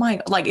 oh my,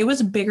 like it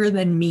was bigger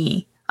than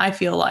me. I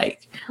feel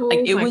like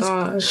it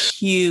was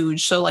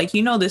huge. So like,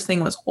 you know, this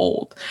thing was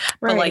old,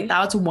 but like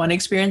that was one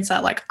experience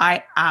that like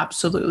I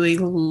absolutely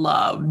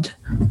loved.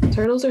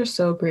 Turtles are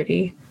so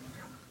pretty.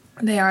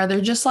 They are. They're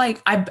just like,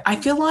 I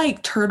feel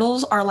like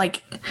turtles are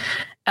like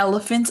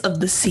elephants of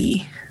the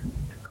sea,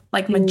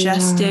 like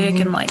majestic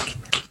and like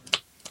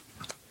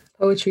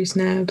poetry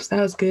snaps.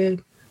 That was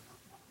good.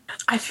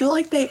 I feel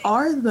like they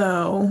are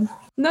though.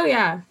 No,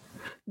 yeah.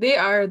 They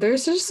are. They're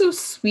just so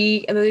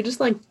sweet. And they're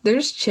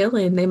just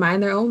chilling. They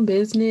mind their own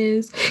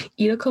business,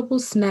 eat a couple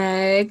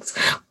snacks.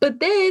 But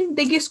then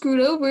they get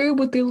screwed over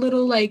with their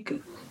little, like,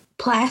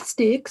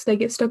 plastics that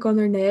get stuck on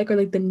their neck or,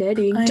 like, the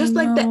netting. Just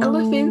like the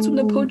elephants when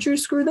the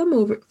poachers screw them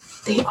over.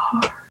 They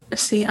are.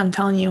 See, I'm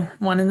telling you,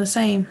 one and the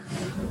same.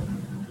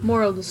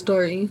 Moral of the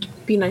story,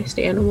 be nice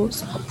to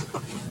animals.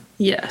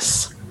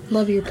 Yes.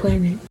 Love your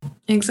planet.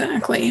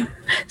 Exactly.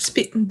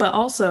 But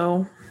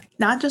also,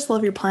 not just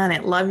love your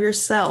planet, love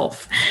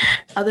yourself.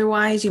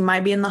 Otherwise, you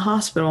might be in the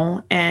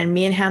hospital and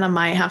me and Hannah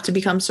might have to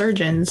become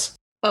surgeons.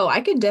 Oh,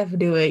 I could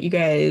definitely do it, you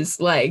guys.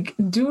 Like,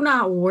 do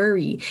not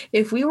worry.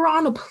 If we were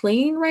on a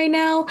plane right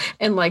now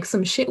and like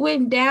some shit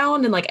went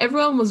down and like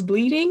everyone was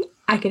bleeding,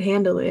 I could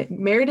handle it.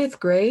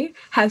 Meredith Grey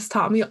has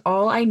taught me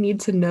all I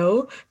need to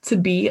know to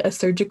be a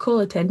surgical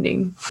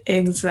attending.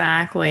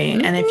 Exactly.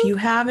 And if you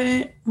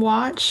haven't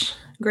watched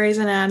Grey's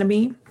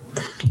Anatomy,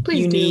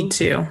 please you need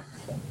to.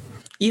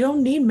 You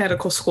don't need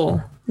medical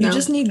school. You No.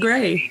 just need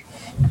Grey.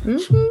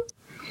 Mm-hmm.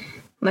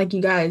 Like,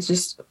 you guys,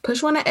 just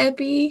push one at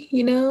Epi,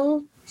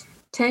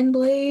 10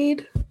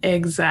 blade.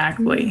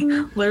 Exactly.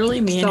 Mm-hmm.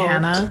 Literally, me and Solved.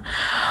 Hannah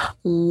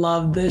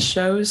love this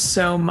show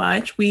so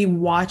much. We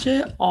watch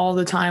it all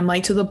the time,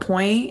 like to the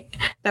point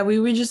that we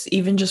would just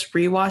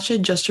rewatch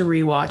it just to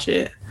rewatch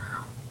it.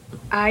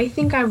 I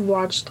think I've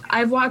watched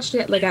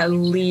it like at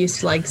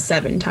least like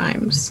 7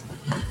 times.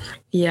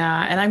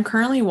 Yeah, and I'm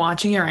currently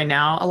watching it right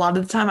now. A lot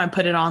of the time I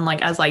put it on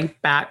like as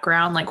like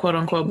background, like quote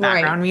unquote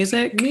background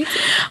music. Me too.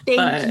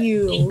 Thank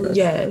you.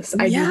 Yes,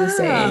 I do the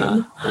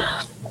same.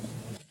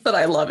 But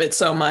I love it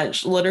so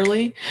much.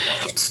 Literally,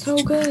 It's so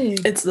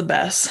good. it's the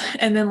best.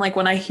 And then like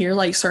when I hear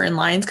like certain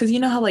lines, because you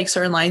know how like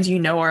certain lines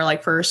are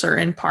like for a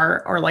certain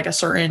part or like a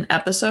certain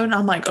episode, and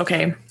I'm like,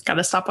 okay,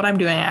 gotta stop what I'm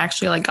doing. I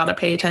actually like gotta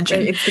pay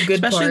attention. It's the good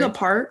especially part. the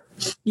part.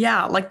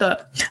 Yeah, like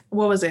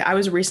what was it? I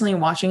was recently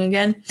watching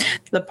again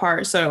the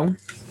part. So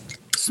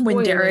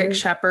when Derek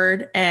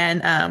Shepherd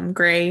and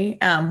Grey,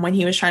 when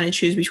he was trying to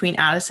choose between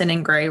Addison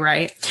and Grey,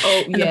 right?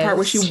 Oh, and the part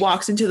where she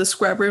walks into the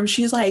scrub room,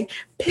 she's like,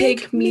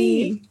 pick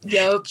me.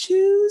 Yep.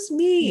 Choose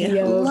me.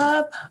 Yep.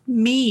 Love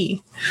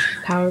me.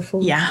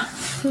 Powerful. Yeah.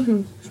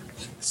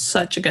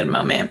 Such a good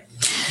moment.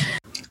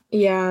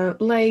 Yeah,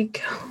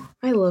 like,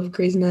 I love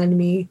Grey's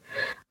Anatomy.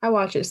 I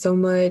watch it so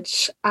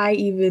much. I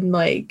even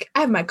I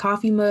have my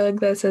coffee mug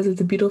that says it's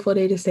a beautiful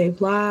day to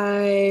save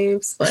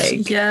lives.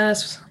 Like,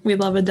 yes, we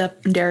love a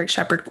Derek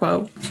Shepherd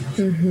quote.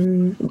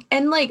 Mm-hmm.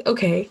 And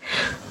okay,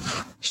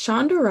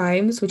 Shonda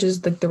Rhimes, which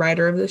is like the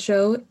writer of the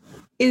show,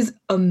 is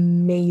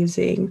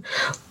amazing.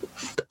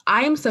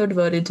 I am so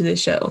devoted to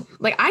this show.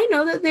 Like, I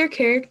know that they're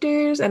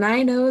characters, and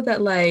I know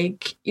that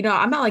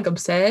I'm not like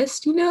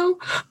obsessed,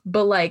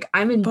 but like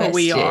I'm invested. But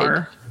we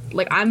are.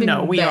 Like, I'm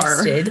invested. We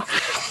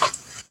are.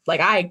 Like,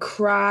 I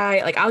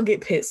cry. Like, I'll get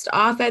pissed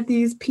off at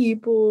these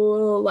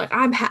people. Like,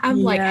 I'm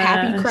like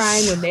happy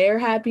crying when they're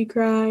happy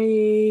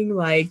crying.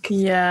 Like,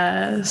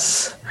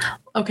 yes.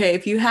 Okay,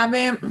 if you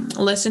haven't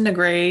listened to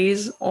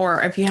Grey's,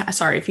 or if you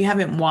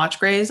haven't watched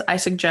Grey's, I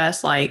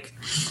suggest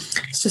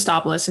to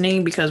stop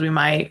listening, because we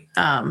might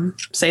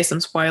say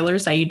some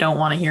spoilers that you don't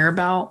want to hear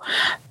about.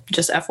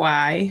 Just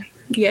FYI.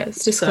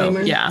 Yes, disclaimer.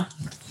 So, yeah.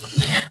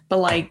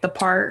 But the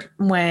part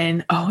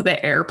when the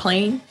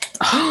airplane,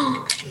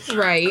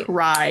 right,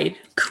 cried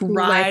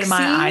Lexi?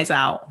 my eyes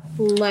out.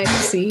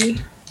 Lexi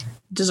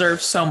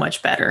deserves so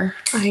much better.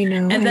 I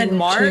know. And then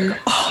Mark,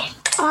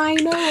 I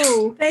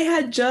know, they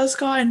had just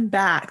gotten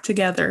back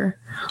together.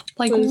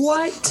 Like,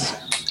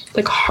 what?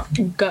 Like,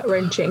 gut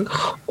wrenching.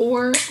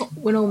 Or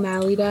when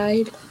O'Malley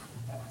died,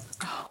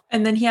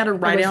 and then he had to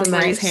write it on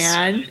Grey's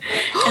hand,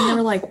 and they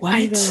were like,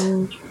 what?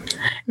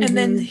 And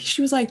then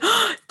she was like,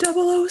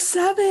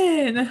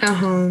 007. And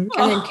then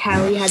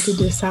Callie had to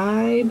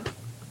decide.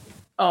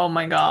 Oh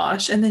my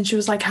gosh. And then she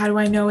was like, how do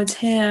I know it's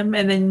him?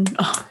 And then,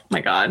 oh my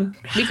God.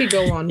 We could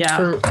go on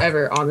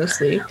forever,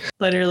 honestly.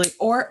 Literally.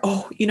 Or,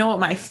 you know what?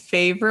 My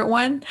favorite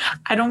one?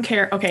 I don't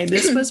care. Okay,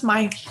 this was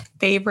my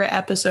favorite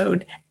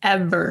episode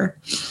ever.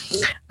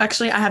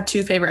 Actually, I have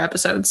 2 favorite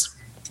episodes.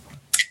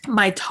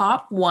 My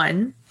top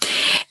one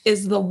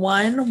is the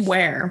one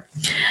where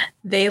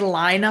they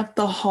line up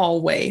the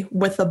hallway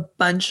with a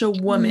bunch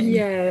of women.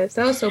 Yes,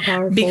 that was so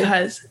powerful.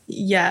 Because,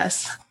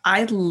 yes,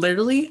 I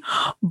literally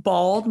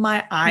bawled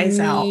my eyes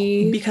out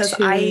because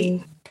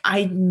too.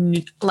 I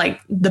like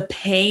the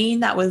pain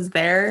that was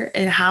there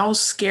and how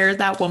scared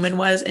that woman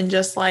was, and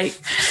just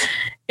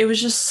it was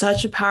just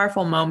such a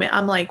powerful moment.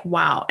 I'm like,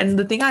 wow. And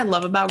the thing I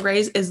love about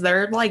Grey's is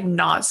they're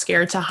not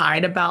scared to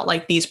hide about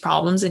these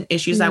problems and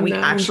issues that we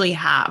actually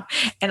have.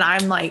 And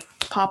I'm like,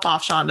 pop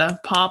off,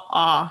 Shonda, pop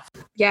off.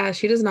 Yeah,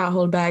 she does not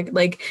hold back.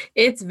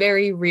 It's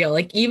very real.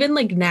 Even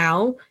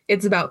now,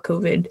 it's about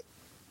COVID.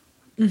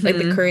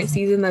 The current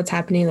season that's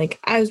happening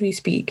as we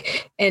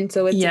speak. And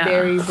so it's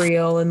very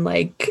real, and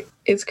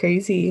it's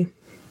crazy.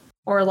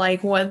 Or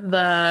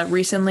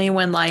recently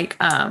when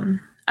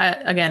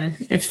again,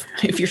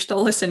 if you're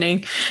still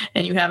listening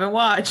and you haven't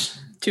watched,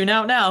 tune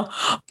out now.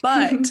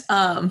 But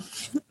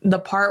the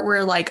part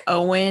where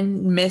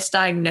Owen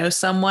misdiagnosed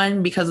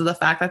someone because of the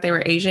fact that they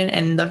were Asian,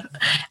 and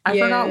I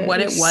forgot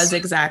what it was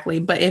exactly,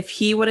 but if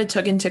he would have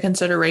took into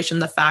consideration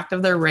the fact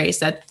of their race,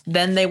 that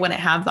then they wouldn't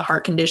have the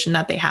heart condition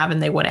that they have,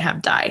 and they wouldn't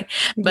have died.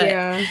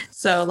 But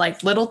so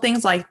little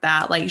things like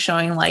that,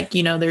 showing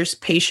there's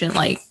patient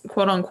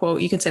quote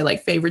unquote, you could say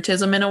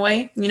favoritism in a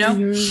way,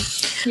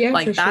 Yeah,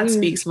 that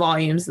speaks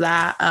volumes.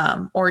 That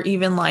or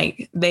even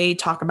they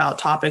talk about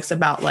topics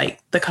about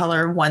the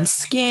color of one's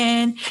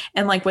skin,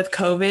 and with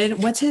COVID,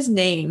 what's his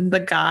name, the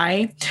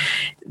guy,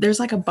 there's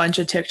a bunch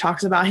of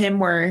TikToks about him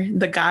where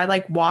the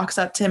guy walks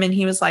up to him and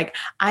he was like,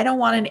 I don't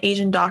want an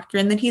Asian doctor,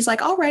 and then he's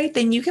like, all right,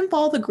 then you can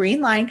follow the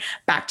green line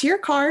back to your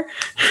car.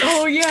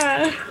 Oh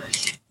yeah.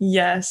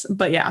 Yes.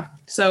 But yeah,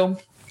 so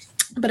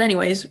but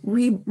anyways,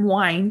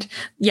 rewind.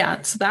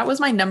 Yeah, so that was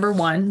my number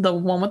one, the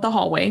one with the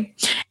hallway.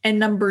 And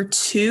number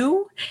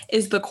 2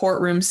 is the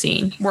courtroom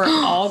scene where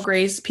all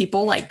Grey's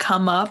people like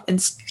come up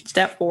and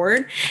step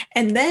forward.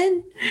 And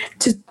then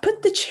to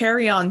put the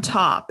cherry on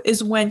top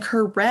is when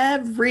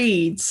Karev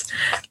reads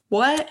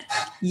what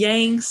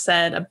Yang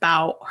said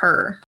about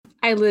her.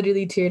 I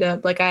literally teared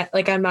up.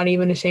 I'm not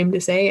even ashamed to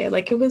say it.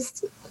 Like it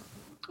was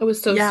so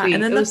sweet.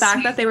 And then the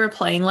fact that they were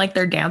playing like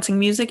their dancing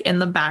music in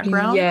the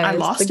background, I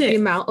lost it. The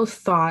amount of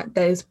thought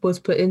that was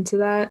put into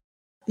that.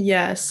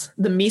 Yes.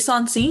 The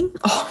mise-en scene.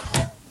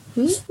 Oh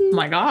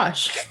my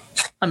gosh.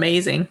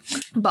 Amazing.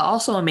 But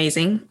also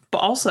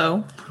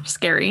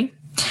scary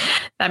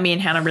that me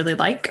and Hannah really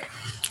like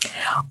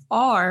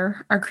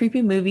are our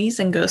creepy movies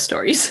and ghost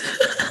stories.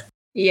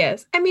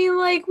 Yes. I mean,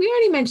 like we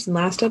already mentioned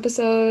last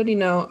episode,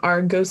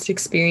 our ghost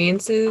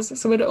experiences.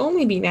 So it'd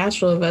only be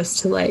natural of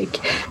us to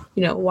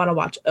want to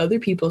watch other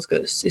people's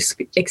ghost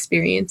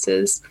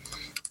experiences,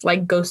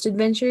 like Ghost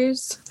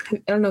Adventures.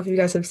 I don't know if you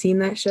guys have seen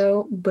that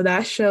show, but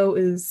that show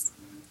is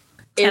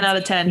 10 out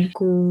of 10.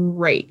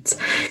 Great.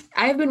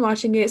 I've been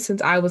watching it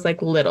since I was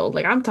like little.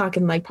 Like I'm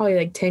talking like probably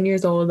like 10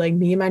 years old. Like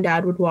me and my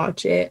dad would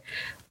watch it.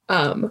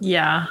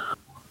 Yeah.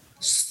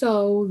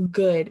 So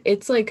good.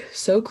 It's like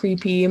so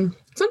creepy.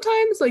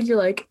 Sometimes like you're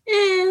like,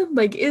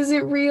 like is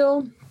it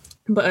real?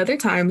 But other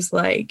times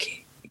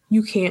like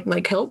you can't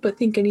like help but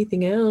think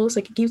anything else.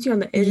 Like it keeps you on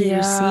the edge of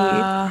your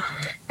seat.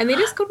 And they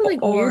just go to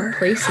like weird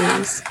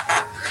places.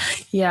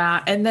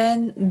 Yeah. And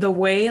then the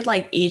way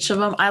like each of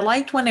them, I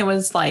liked when it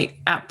was like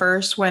at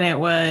first when it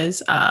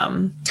was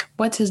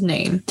what's his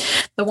name?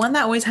 The one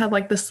that always had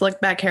like the slick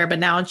back hair, but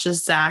now it's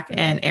just Zach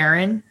and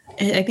Aaron.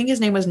 I think his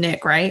name was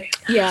Nick, right?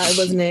 Yeah, it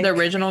was Nick. The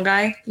original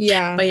guy.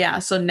 Yeah. But yeah,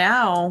 so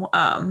now,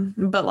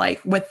 but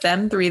like with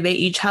them 3, they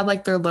each had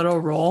like their little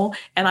role.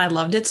 And I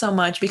loved it so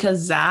much because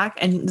Zach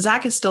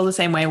is still the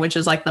same way, which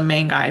is like the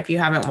main guy if you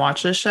haven't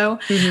watched the show.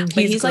 Mm-hmm.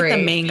 But he's like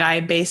the main guy.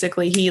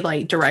 Basically, he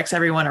like directs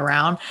everyone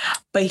around.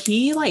 But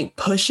he like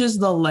pushes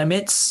the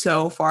limits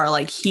so far.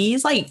 Like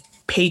he's like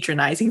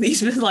patronizing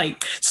these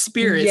like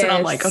spirits. Yes. And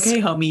I'm like,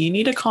 okay, homie, you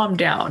need to calm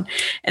down.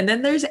 And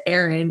then there's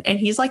Aaron, and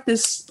he's like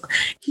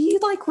he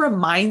like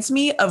reminds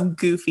me of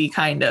Goofy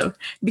kind of,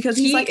 because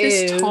he's like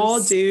this tall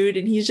dude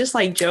and he's just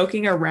like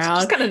joking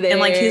around, kind of there,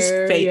 and like his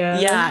face,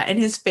 and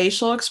his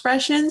facial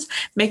expressions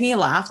make me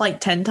laugh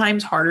like 10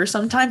 times harder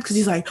sometimes because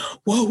he's like,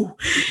 whoa,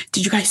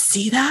 did you guys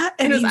see that?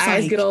 And his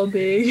eyes get all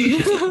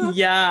big.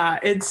 Yeah,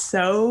 it's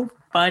so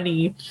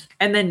funny.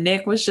 And then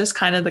Nick was just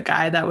kind of the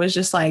guy that was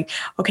just like,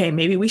 okay,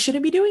 maybe we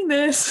shouldn't be doing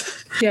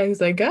this. Yeah,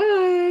 he's like,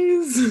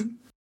 guys.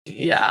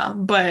 Yeah,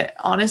 but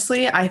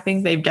honestly, I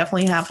think they've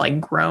definitely have like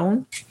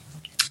grown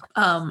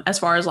as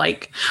far as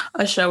like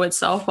a show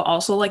itself, but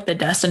also like the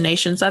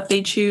destinations that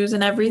they choose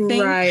and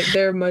everything. Right,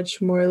 they're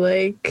much more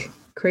like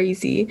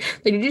crazy.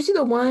 Like, did you see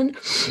the one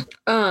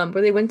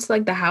where they went to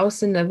like the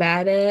house in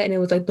Nevada and it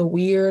was like the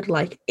weird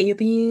like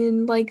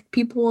alien like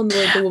people, and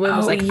the woman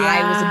was like,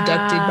 I was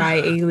abducted by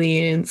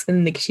aliens,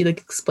 and like she like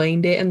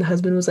explained it, and the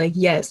husband was like,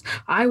 yes,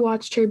 I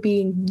watched her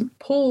being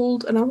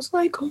pulled, and I was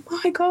like, oh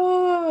my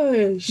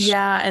gosh.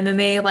 Yeah. And then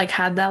they like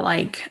had that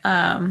like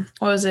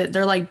what was it,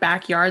 their like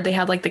backyard, they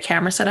had like the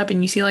camera set up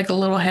and you see like a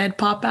little head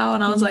pop out,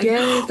 and I was like,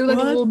 yeah, they're like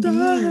little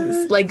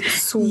beings. Like,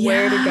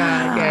 swear to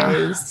God,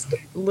 guys,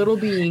 little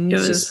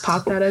beings just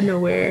popped out of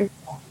nowhere.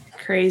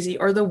 Crazy.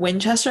 Or the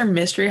Winchester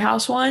Mystery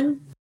House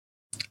one.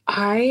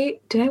 I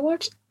haven't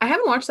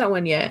watched that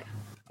one yet.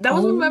 That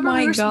was whenever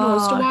we were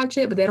supposed to watch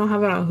it, but they don't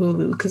have it on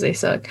Hulu because they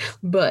suck.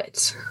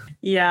 But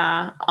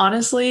yeah,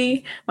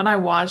 honestly, when I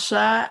watched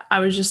that, I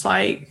was just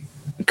like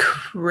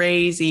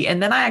crazy.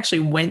 And then I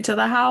actually went to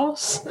the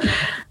house.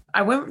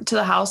 I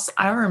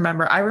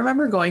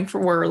remember going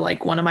for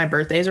like one of my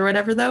birthdays or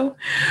whatever though.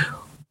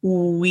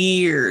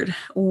 Weird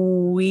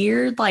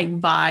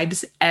like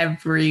vibes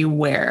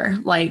everywhere.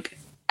 Like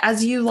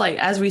as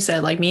we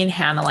said, like me and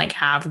Hannah like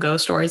have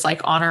ghost stories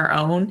like on our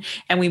own,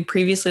 and we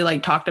previously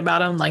like talked about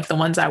them, like the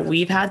ones that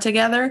we've had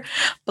together.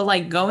 But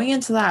like going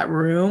into that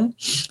room,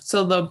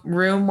 so the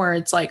room where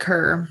it's like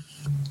her,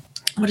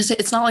 what is it?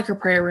 It's not like her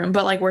prayer room,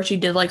 but like where she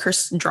did like her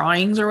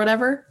drawings or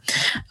whatever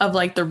of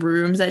like the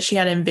rooms that she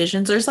had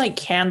envisioned. There's like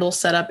candles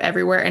set up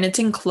everywhere, and it's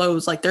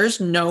enclosed. Like there's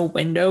no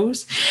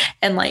windows,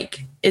 and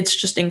like it's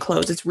just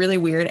enclosed. It's really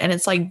weird, and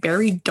it's like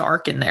very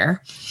dark in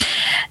there.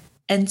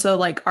 And so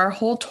like our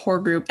whole tour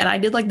group, and I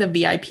did like the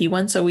VIP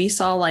one, so we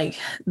saw like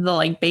the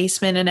like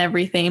basement and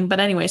everything.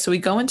 But anyway, so we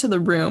go into the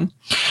room,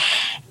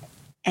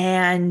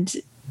 and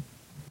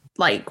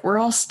like we're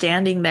all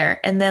standing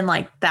there, and then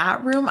like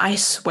that room I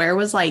swear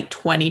was like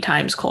 20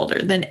 times colder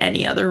than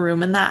any other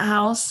room in that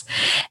house.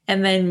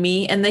 And then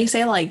they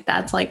say like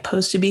that's like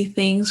supposed to be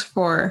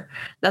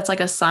that's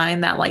like a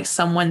sign that like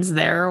someone's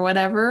there or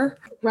whatever.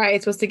 Right,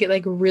 it's supposed to get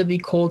like really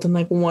cold in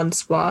like one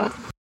spot.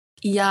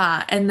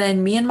 Yeah. And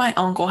then me and my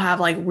uncle have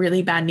like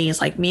really bad knees.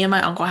 Like me and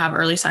my uncle have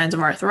early signs of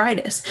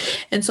arthritis.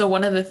 And so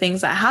one of the things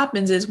that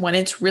happens is when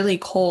it's really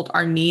cold,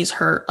 our knees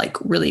hurt like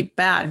really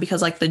bad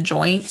because like the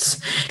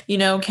joints,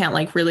 can't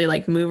like really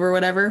like move or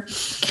whatever.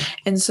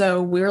 And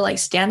so we were like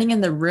standing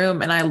in the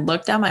room, and I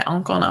looked at my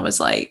uncle and I was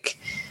like,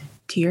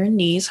 do your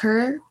knees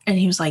hurt? And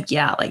he was like,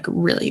 yeah, like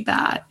really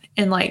bad.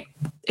 And like,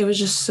 it was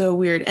just so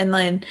weird. And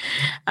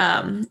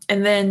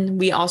then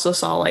we also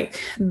saw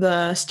like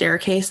the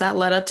staircase that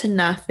led up to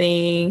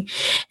nothing.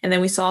 And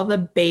then we saw the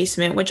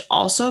basement, which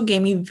also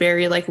gave me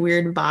very like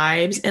weird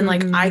vibes. And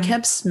like, I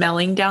kept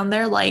smelling down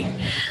there, like,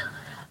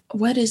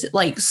 what is it,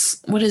 like,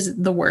 what is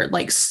the word,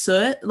 like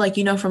soot, like,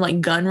 you know, from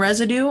like gun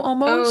residue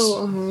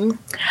almost.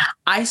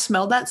 I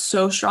smelled that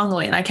so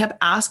strongly, and I kept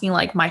asking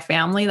like my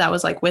family that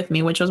was like with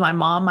me, which was my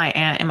mom, my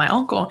aunt, and my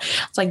uncle.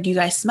 It's like, do you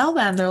guys smell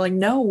that? And they're like,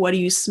 no. What do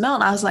you smell?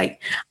 And I was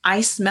like,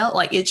 I smell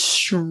like it's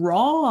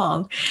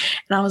strong.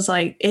 And I was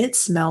like, it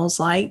smells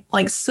like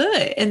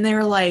soot. And they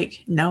were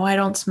like, no, I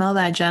don't smell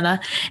that, Genna.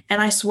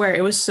 And I swear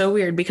it was so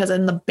weird, because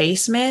in the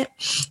basement,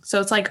 so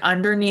it's like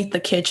underneath the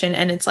kitchen,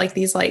 and it's like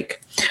these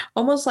like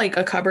almost like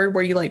a cupboard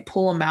where you like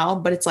pull them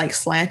out, but it's like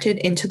slanted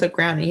into the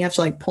ground, and you have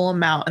to like pull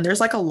them out, and there's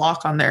like a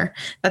lock on there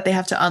that they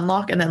have to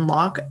unlock and then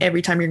lock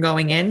every time you're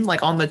going in,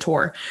 like on the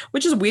tour,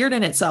 which is weird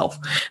in itself.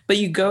 But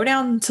you go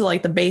down to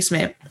like the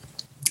basement,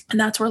 and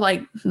that's where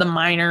like the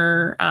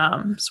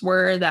miners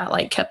were that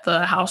like kept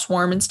the house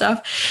warm and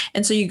stuff.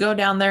 And so you go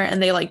down there,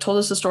 and they like told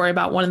us a story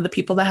about one of the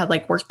people that had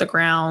like worked the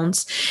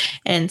grounds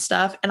and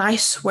stuff. And I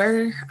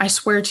swear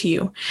to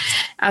you,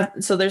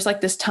 so there's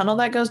like this tunnel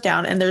that goes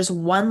down, and there's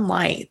one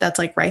light that's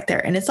like right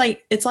there, and it's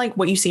like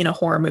what you see in a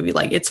horror movie,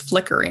 like it's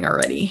flickering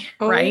already,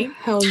 right?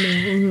 Hell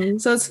no.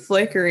 So it's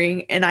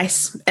flickering, and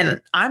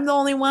I'm the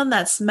only one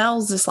that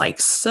smells this like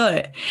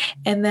soot.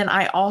 And then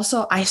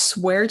I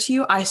swear to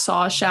you, I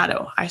saw a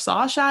shadow.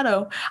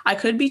 I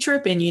could be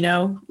tripping, you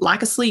know,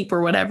 lack of sleep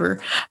or whatever,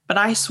 but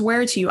I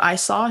swear to you, I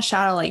saw a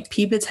shadow like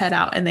peep its head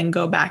out and then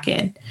go back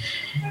in.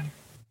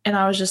 And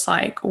I was just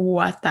like,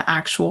 what the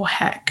actual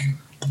heck?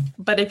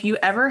 But if you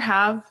ever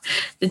have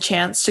the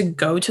chance to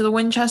go to the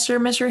Winchester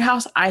Mystery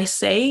House, I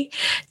say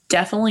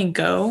definitely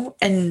go.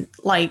 And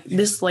like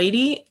this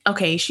lady,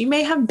 okay, she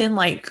may have been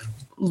like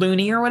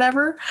loony or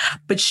whatever,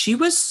 but she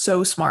was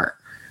so smart.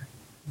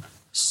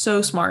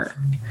 So smart.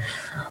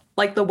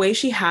 Like the way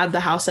she had the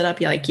house set up,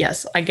 yeah, like,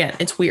 yes, again,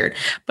 it's weird.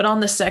 But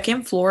on the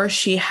second floor,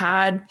 she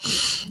had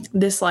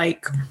this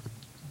like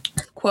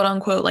quote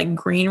unquote like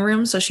green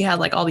room. So she had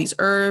like all these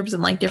herbs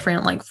and like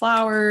different like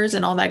flowers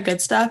and all that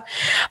good stuff.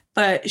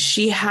 But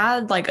she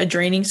had like a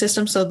draining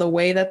system. So the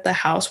way that the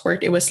house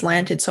worked, it was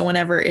slanted. So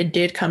whenever it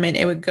did come in,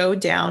 it would go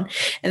down,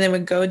 and then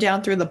would go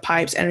down through the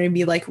pipes, and it would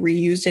be like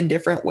reused in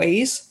different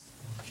ways.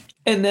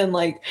 And then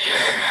like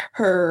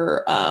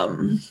her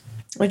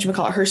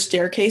her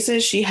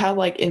staircases, she had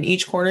like in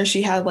each corner,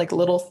 she had like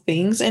little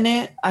things in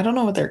it. I don't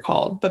know what they're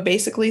called, but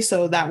basically,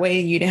 so that way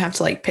you didn't have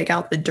to like pick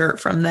out the dirt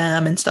from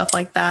them and stuff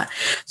like that.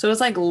 So it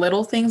was like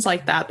little things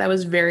like that. That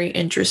was very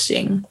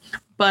interesting.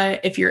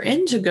 But if you're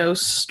into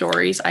ghost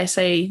stories, I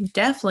say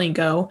definitely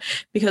go,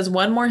 because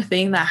one more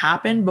thing that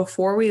happened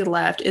before we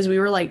left is we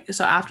were like,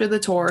 so after the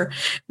tour,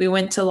 we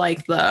went to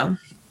like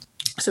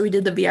so we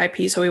did the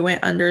VIP. So we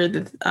went under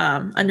the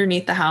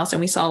underneath the house, and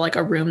we saw like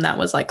a room that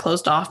was like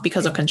closed off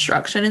because of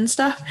construction and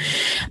stuff.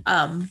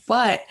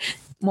 But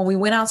when we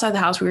went outside the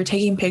house, we were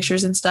taking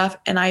pictures and stuff,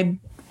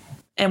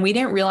 and we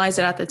didn't realize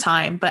it at the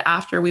time, but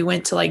after we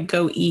went to like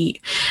go eat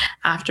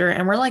after,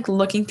 and we're like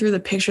looking through the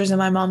pictures, and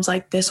my mom's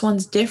like, this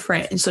one's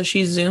different. And so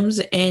she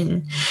zooms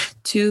in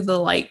to the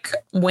like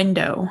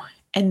window,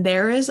 and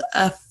there is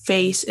a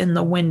face in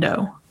the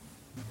window.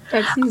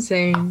 That's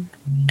insane.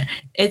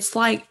 It's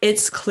like,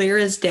 it's clear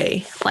as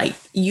day. Like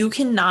you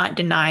cannot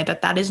deny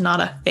that that is not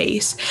a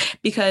face,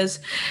 because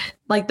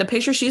like the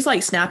picture, she's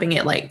like snapping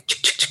it like,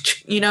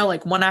 you know,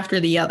 like one after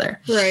the other.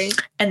 Right.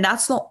 And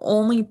that's the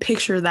only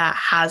picture that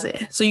has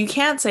it. So you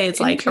can't say it's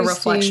like a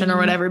reflection or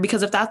whatever,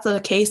 because if that's the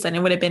case, then it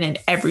would have been in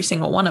every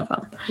single one of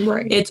them.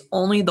 Right. It's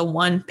only the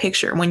one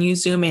picture when you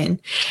zoom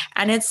in,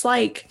 and it's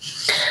like,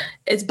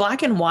 it's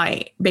black and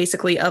white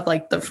basically of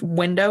like the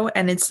window.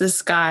 And it's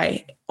this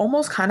guy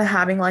almost kind of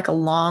having like a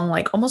long,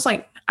 like almost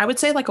like, I would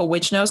say like a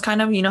witch nose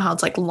kind of, you know how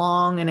it's like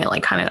long and it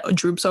like kind of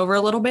droops over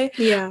a little bit.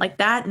 Yeah. Like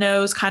that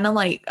nose, kind of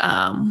like,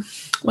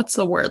 what's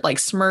the word? Like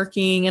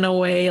smirking in a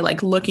way,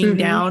 like looking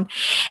down.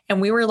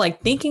 And we were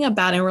like thinking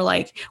about it. We're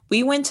like,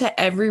 we went to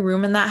every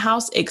room in that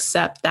house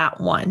except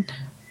that one.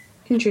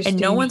 Interesting.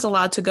 And no one's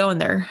allowed to go in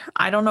there.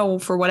 I don't know,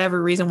 for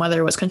whatever reason, whether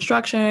it was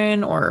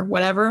construction or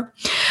whatever,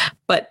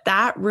 but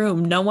that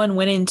room, no one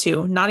went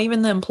into, not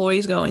even the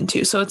employees go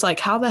into. So it's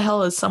like, how the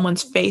hell is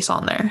someone's face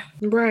on there?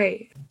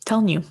 Right.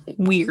 Telling you,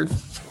 weird.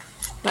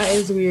 That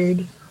is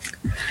weird.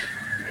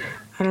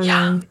 I don't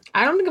know.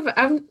 I don't think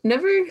I've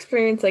never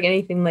experienced like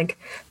anything like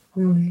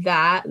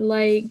that,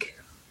 like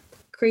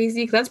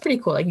crazy. 'Cause that's pretty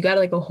cool. Like you got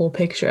like a whole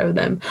picture of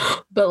them.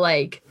 But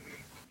like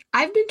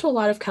I've been to a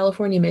lot of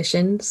California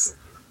missions.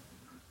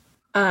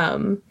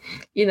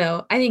 You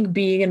know, I think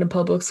being in a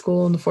public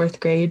school in the 4th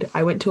grade,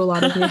 I went to a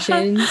lot of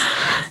missions.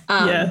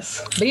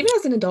 Yes. But even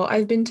as an adult,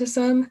 I've been to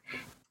some,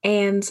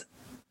 and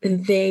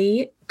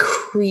they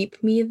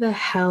creep me the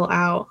hell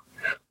out.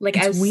 Like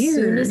it's as weird.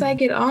 Soon as I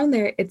get on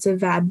there, it's a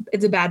bad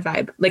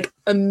vibe, like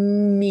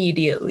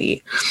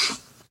immediately.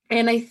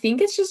 And I think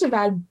it's just a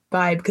bad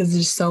vibe because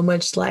there's so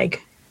much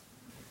like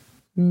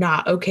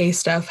not okay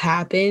stuff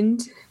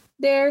happened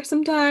there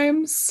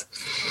sometimes.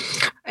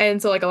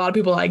 And so like a lot of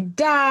people like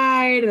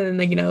died, and then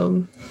like, you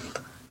know,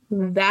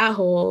 that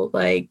whole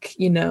like,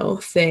 you know,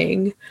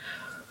 thing.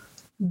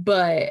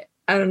 But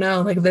I don't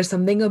know, like there's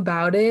something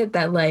about it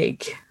that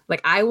like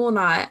I will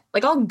not,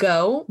 like I'll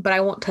go, but I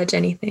won't touch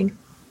anything.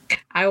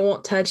 I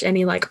won't touch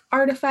any like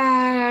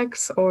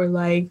artifacts or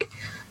like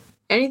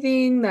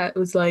anything that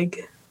was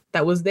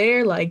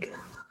there like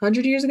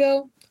 100 years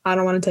ago. I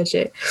don't want to touch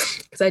it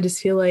because I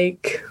just feel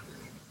like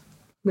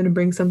I'm gonna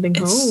bring something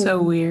home. It's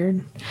so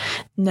weird.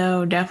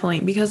 No,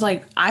 definitely, because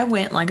like I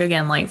went like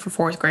again like for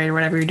 4th grade or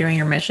whatever, you're doing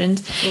your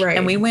missions, right?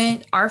 And we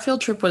went. Our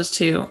field trip was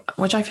to,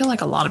 which I feel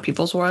like a lot of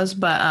people's was,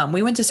 but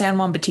we went to San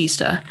Juan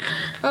Bautista.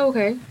 Oh,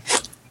 okay.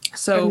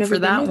 So for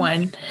that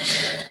one,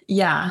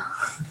 yeah.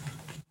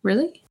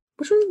 Really?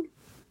 Which one?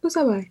 What's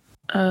that by?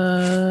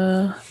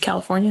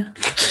 California.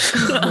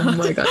 Oh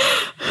my god.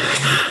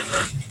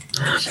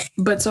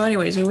 But so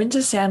anyways, we went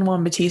to San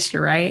Juan Bautista,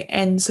 right?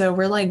 And so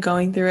we're like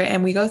going through it,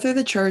 and we go through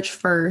the church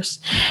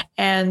first,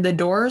 and the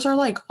doors are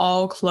like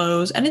all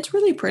closed, and it's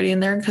really pretty in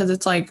there because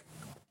it's like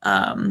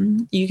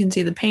you can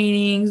see the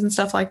paintings and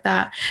stuff like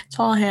that. It's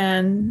all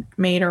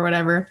handmade or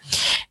whatever.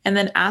 And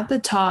then at the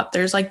top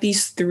there's like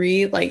these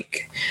 3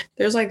 like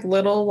there's like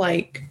little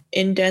like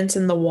indents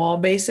in the wall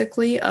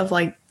basically of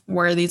like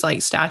where these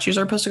like statues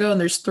are supposed to go, and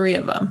there's 3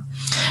 of them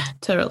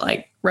to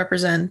like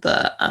represent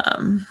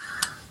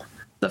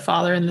the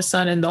Father and the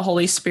Son and the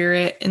Holy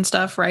Spirit and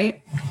stuff,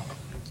 right?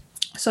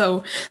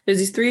 So there's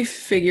these 3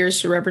 figures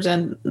to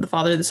represent the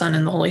Father, the Son,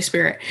 and the Holy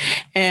Spirit.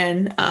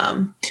 And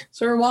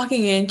so we're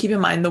walking in. Keep in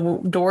mind, the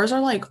doors are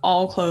like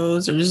all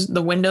closed.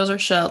 The windows are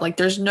shut. Like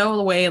there's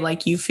no way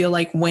like you feel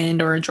like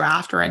wind or a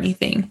draft or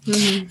anything.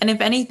 Mm-hmm. And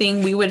if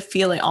anything, we would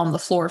feel it on the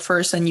floor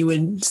first, and you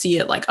would see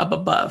it like up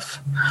above.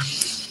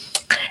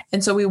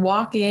 And so we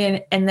walk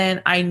in, and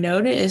then I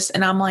notice,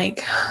 and I'm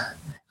like,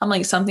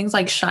 something's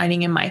like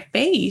shining in my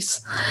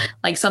face,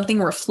 like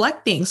something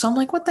reflecting. So I'm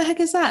like, what the heck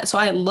is that? So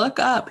I look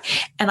up,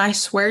 and I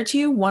swear to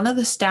you, one of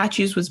the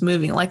statues was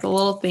moving. Like the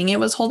little thing it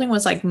was holding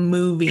was like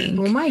moving.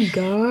 Oh my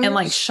god. And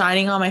like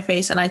shining on my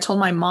face. And I told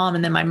my mom,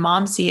 and then my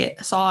mom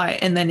saw it,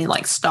 and then it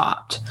like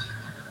stopped.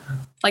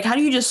 Like, how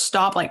do you just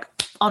stop like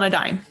on a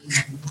dime?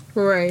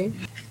 Right.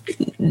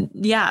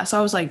 Yeah. So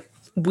I was like,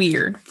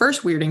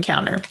 first weird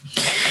encounter.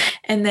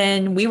 And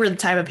then we were the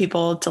type of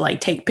people to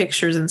like take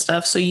pictures and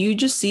stuff. So you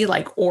just see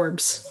like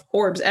orbs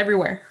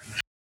everywhere.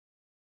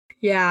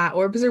 Yeah,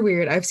 orbs are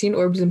weird. I've seen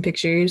orbs in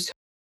pictures.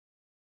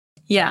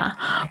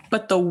 Yeah.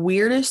 But the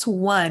weirdest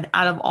one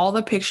out of all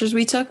the pictures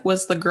we took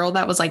was the girl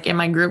that was like in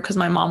my group, because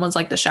my mom was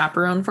like the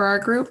chaperone for our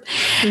group.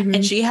 Mm-hmm.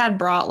 And she had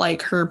brought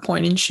like her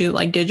point and shoot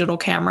like digital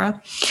camera.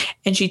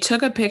 And she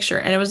took a picture,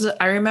 and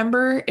I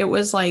remember it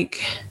was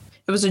like,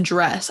 it was a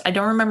dress. I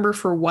don't remember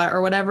for what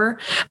or whatever,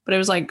 but it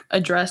was like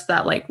a dress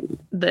that like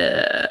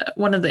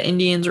one of the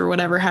Indians or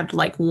whatever had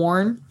like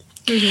worn.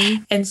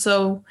 Mm-hmm. And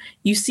so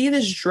you see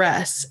this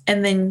dress,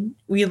 and then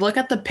we look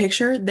at the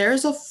picture,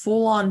 there's a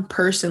full-on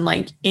person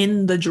like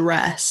in the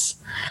dress,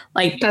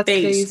 like that's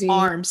face, crazy.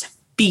 Arms,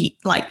 feet.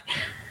 Like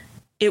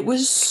it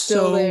was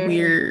so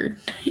weird.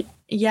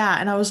 Yeah.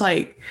 And I was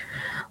like,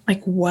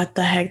 what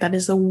the heck? That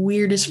is the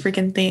weirdest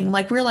freaking thing.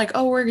 Like, we were like,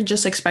 oh, we're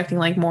just expecting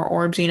like more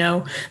orbs, you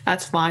know,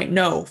 that's fine.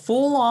 No,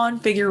 full on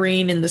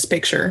figurine in this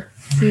picture.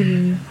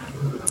 Mm-hmm.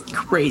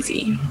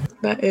 Crazy.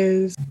 That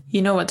is.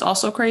 You know what's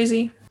also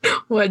crazy?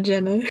 What,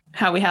 Jenna?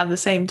 How we have the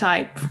same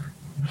type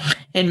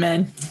in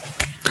men,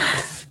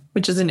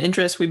 which is an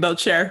interest we both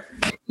share.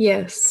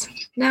 Yes.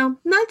 Now,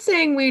 not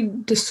saying we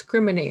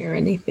discriminate or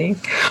anything,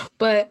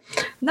 but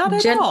not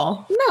at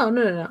all.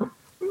 No.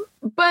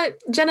 But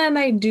Jenna and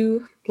I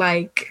do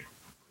like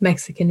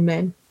Mexican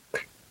men.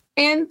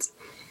 And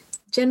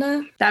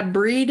Jenna... that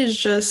breed is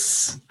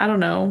just, I don't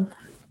know,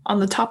 on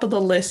the top of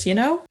the list, you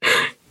know?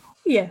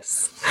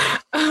 Yes.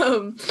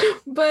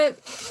 But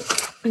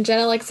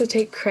Jenna likes to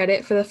take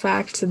credit for the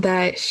fact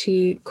that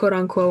she, quote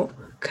unquote,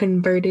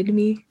 converted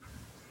me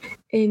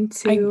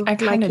into I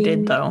kind of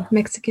did, though.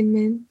 Mexican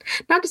men.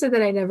 Not to say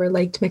that I never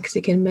liked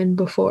Mexican men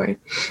before,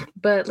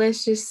 but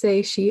let's just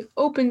say she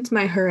opened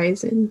my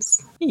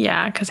horizons.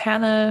 Yeah, because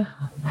Hannah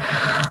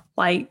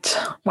liked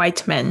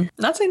white men.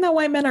 Not saying that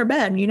white men are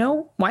bad, you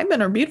know? White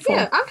men are beautiful.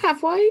 Yeah, I'm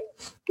half white.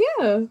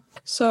 Yeah.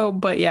 So,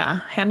 but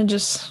yeah,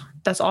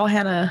 that's all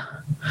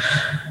Hannah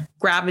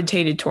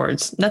gravitated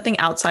towards. Nothing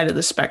outside of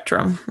the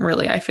spectrum,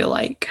 really, I feel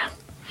like.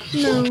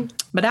 No.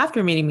 But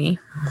after meeting me,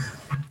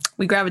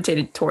 we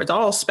gravitated towards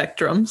all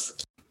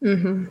spectrums.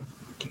 Mm-hmm.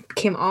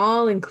 Became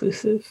all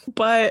inclusive.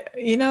 But,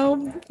 you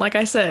know, like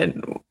I said,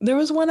 there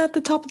was one at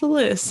the top of the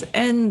list,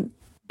 and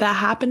that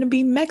happened to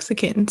be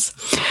Mexicans.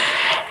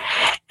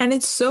 And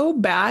it's so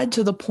bad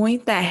to the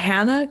point that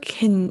Hannah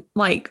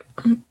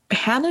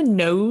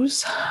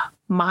knows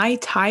my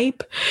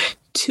type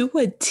to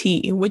a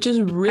T, which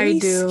is really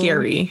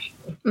scary.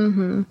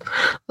 Mm-hmm.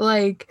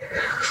 Like,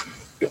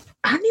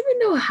 I don't even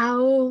know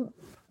how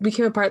we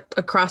came apart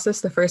across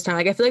this the first time.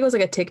 Like, I feel like it was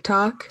like a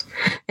TikTok,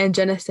 and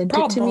Jenna sent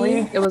it to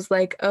me. It was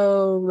like,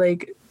 oh,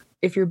 like,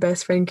 if your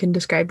best friend can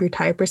describe your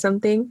type or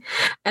something.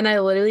 And I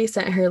literally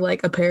sent her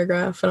like a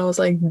paragraph, and I was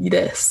like,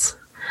 this.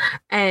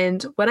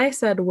 And what I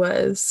said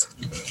was,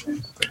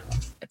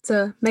 it's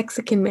a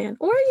Mexican man,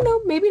 or, you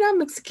know, maybe not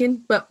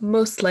Mexican, but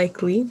most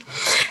likely.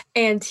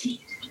 And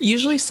he,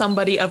 usually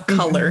somebody of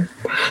color.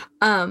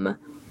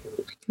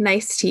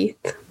 Nice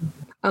teeth.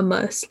 A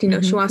must. You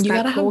know, she wants you that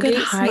gotta have Colgate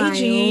good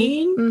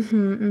hygiene.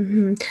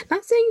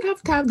 Not saying you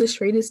have to have the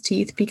straightest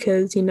teeth,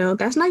 because, you know,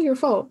 that's not your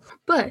fault.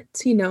 But,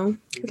 you know,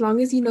 as long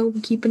as, you know,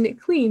 keeping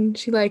it clean,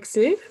 she likes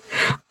it.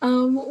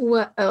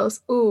 What else?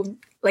 Ooh,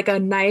 like a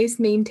nice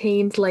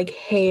maintained like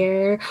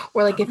hair,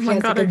 or like if he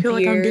has like a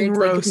beard,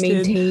 like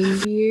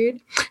maintained beard.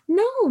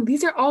 No,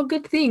 these are all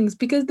good things,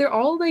 because they're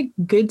all like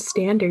good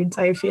standards.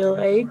 I feel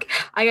like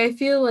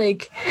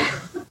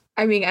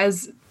I mean,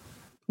 as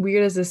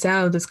weird as it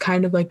sounds, it's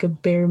kind of like a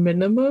bare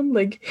minimum.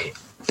 Like,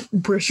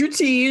 brush your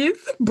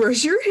teeth,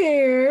 brush your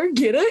hair,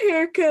 get a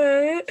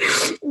haircut.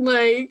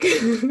 Like,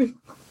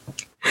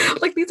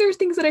 like these are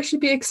things that I should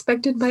be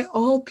expected by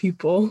all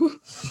people.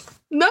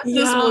 Not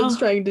just ones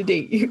trying to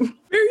date you.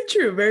 Very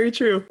true. Very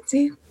true.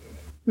 See?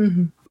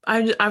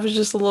 I was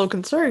just a little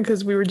concerned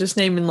because we were just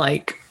naming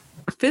like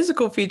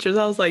physical features.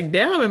 I was like,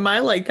 damn, am I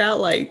like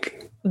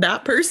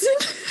that person?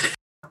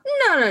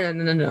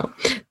 No.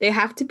 They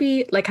have to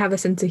be like, have a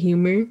sense of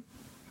humor.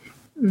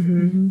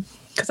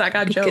 Because I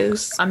got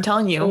jokes. I'm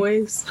telling you.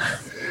 Always.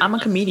 I'm a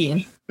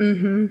comedian.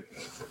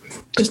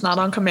 Just not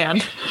on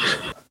command.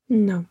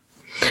 No.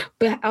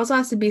 But it also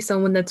has to be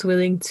someone that's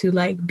willing to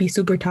like be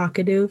super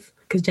talkative,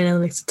 because Jenna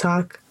likes to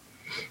talk.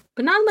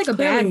 But not in like a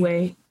bad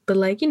way. But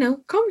like, you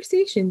know,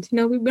 conversations. You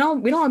know, we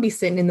don't want to be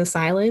sitting in the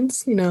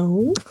silence, you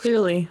know.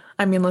 Clearly.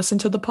 I mean, listen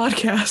to the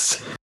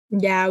podcast.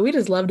 Yeah, we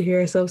just love to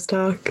hear ourselves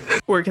talk.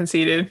 We're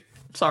conceited.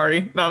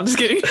 Sorry. No, I'm just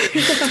kidding.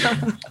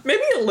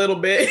 Maybe a little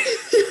bit.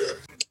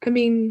 I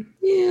mean,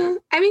 yeah.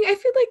 I mean, I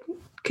feel like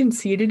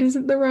conceited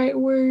isn't the right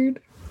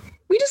word.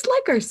 We just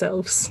like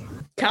ourselves.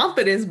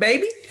 Confidence,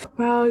 baby.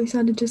 Wow, you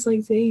sounded just like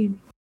Zayn.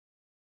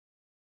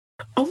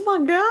 Oh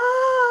my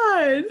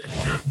God.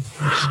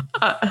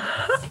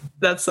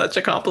 That's such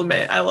a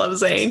compliment. I love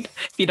Zayn.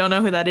 If you don't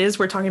know who that is,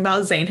 we're talking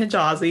about Zayn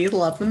Hijazi.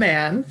 Love the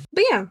man.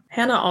 But yeah.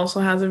 Hannah also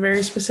has a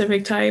very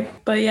specific type.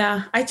 But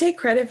yeah, I take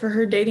credit for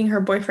her dating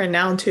her boyfriend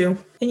now too.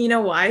 And you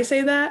know why I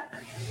say that?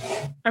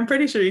 I'm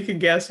pretty sure you can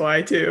guess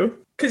why too.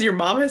 Because your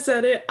mom has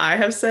said it. I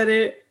have said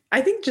it.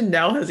 I think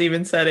Janelle has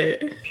even said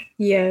it.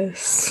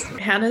 Yes.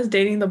 Hannah's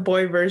dating the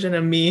boy version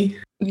of me.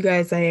 You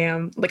guys, I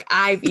am. Like,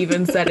 I've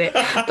even said it.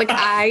 Like,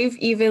 I've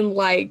even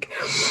like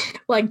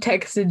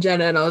texted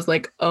Jenna, and I was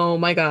like, oh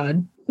my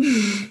God,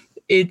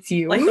 it's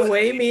you. Like, the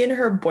way me and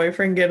her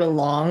boyfriend get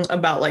along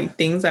about like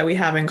things that we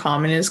have in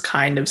common is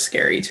kind of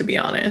scary, to be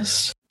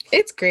honest.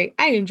 It's great.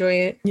 I enjoy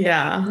it.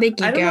 Yeah. I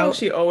don't know if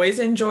she always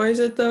enjoys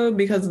it though,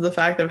 because of the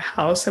fact of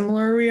how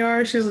similar we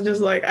are. She's just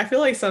like, I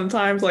feel like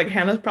sometimes like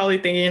Hannah's probably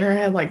thinking in her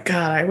head, like,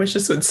 God, I wish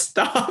this would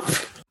stop.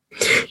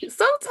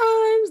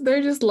 Sometimes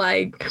they're just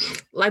like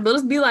they'll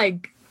just be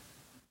like,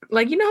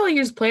 you know how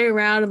you just play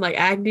around and like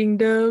acting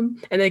dumb,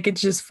 and like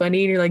it's just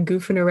funny and you're like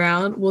goofing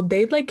around. Well,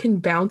 they like can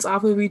bounce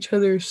off of each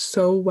other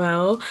so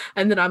well,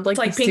 and then I'm like, it's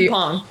like ping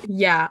pong.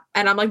 Yeah,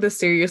 and I'm like the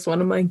serious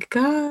one. I'm like,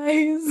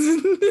 guys.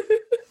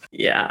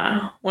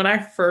 Yeah, when I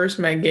first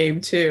met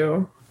Gabe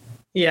too,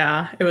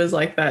 yeah, it was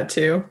like that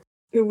too.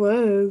 It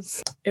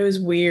was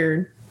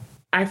weird.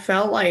 I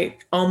felt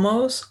like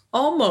almost,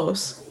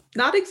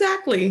 not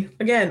exactly,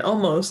 again,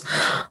 almost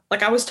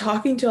like I was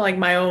talking to like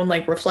my own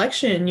like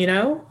reflection, you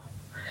know,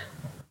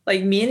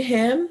 like me and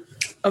him.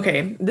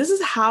 Okay, this is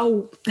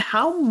how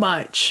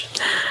much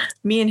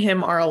me and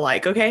him are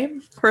alike. Okay,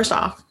 first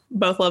off,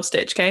 both love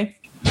Stitch. Okay.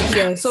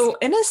 Yes. So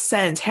in a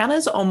sense,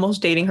 Hannah's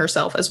almost dating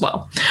herself as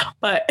well,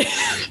 but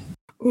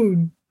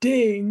oh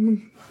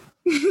dang.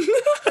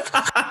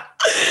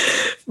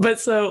 But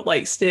so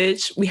like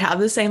Stitch, we have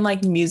the same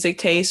like music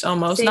taste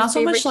almost. Same, not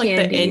so much like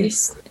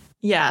candies.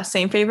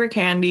 Same favorite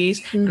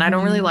candies. And I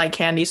don't really like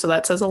candy, so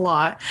that says a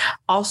lot.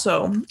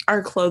 Also,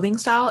 our clothing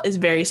style is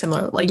very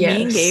similar. Like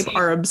me and Gabe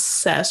are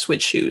obsessed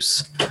with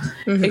shoes,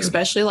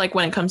 especially like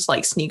when it comes to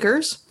like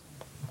sneakers.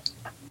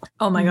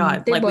 Oh my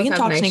God. Like we can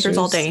talk sneakers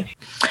all day.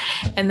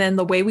 And then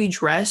the way we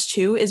dress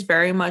too is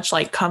very much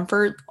like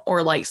comfort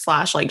or like /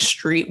 like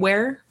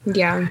streetwear.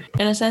 Yeah.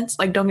 In a sense,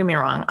 like don't get me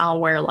wrong, I'll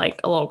wear like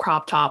a little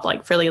crop top,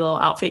 like frilly little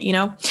outfit, you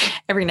know,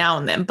 every now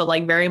and then. But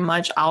like very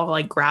much I'll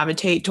like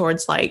gravitate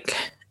towards like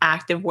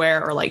active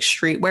wear or like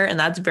streetwear, and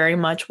that's very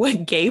much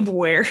what Gabe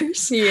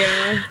wears.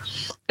 Yeah.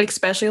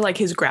 Especially like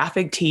his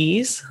graphic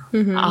tees.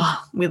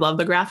 We love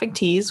the graphic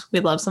tees. We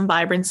love some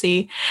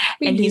vibrancy.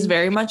 And he's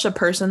very much a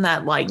person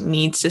that like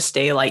needs to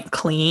stay like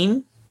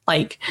clean.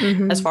 Like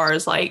as far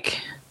as like,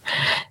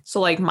 so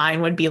like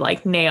mine would be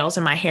like nails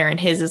and my hair, and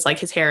his is like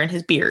his hair and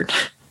his beard.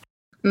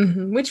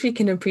 Which we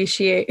can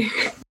appreciate.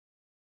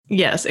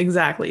 Yes,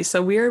 exactly.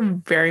 So we are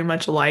very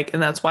much alike,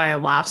 and that's why I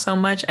laugh so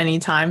much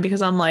anytime,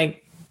 because I'm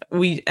like,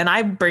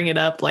 I bring it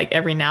up like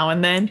every now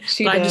and then,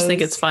 She but I just think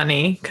does. it's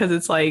funny because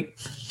it's like,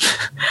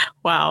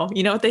 wow,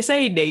 you know what they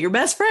say, date your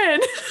best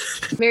friend.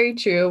 Very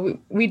true.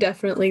 We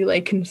definitely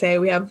like can say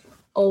we have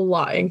a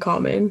lot in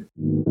common.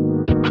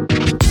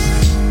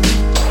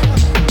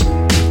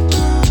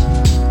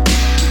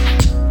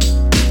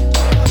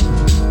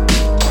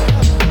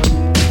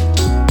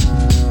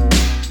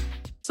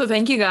 So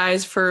thank you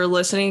guys for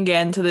listening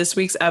again to this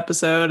week's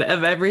episode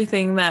of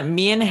everything that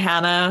me and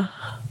Hannah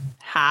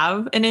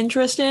have an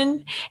interest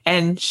in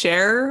and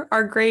share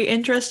our great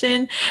interest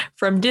in,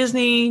 from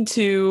Disney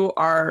to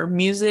our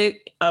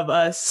music of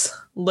us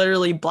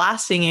literally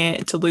blasting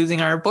it to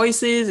losing our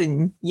voices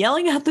and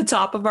yelling at the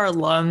top of our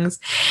lungs,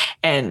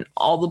 and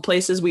all the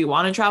places we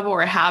want to travel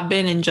or have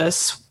been and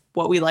just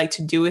what we like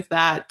to do with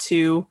that,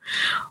 to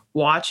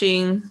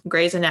watching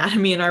Grey's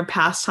Anatomy in our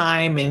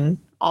pastime and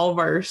all of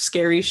our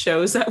scary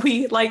shows that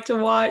we like to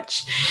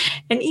watch,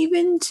 and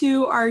even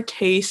to our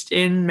taste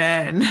in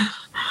men.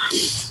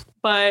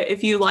 But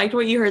if you liked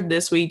what you heard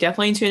this week,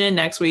 definitely tune in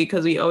next week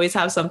because we always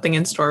have something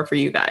in store for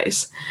you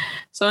guys.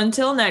 So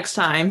until next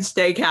time,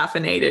 stay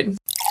caffeinated.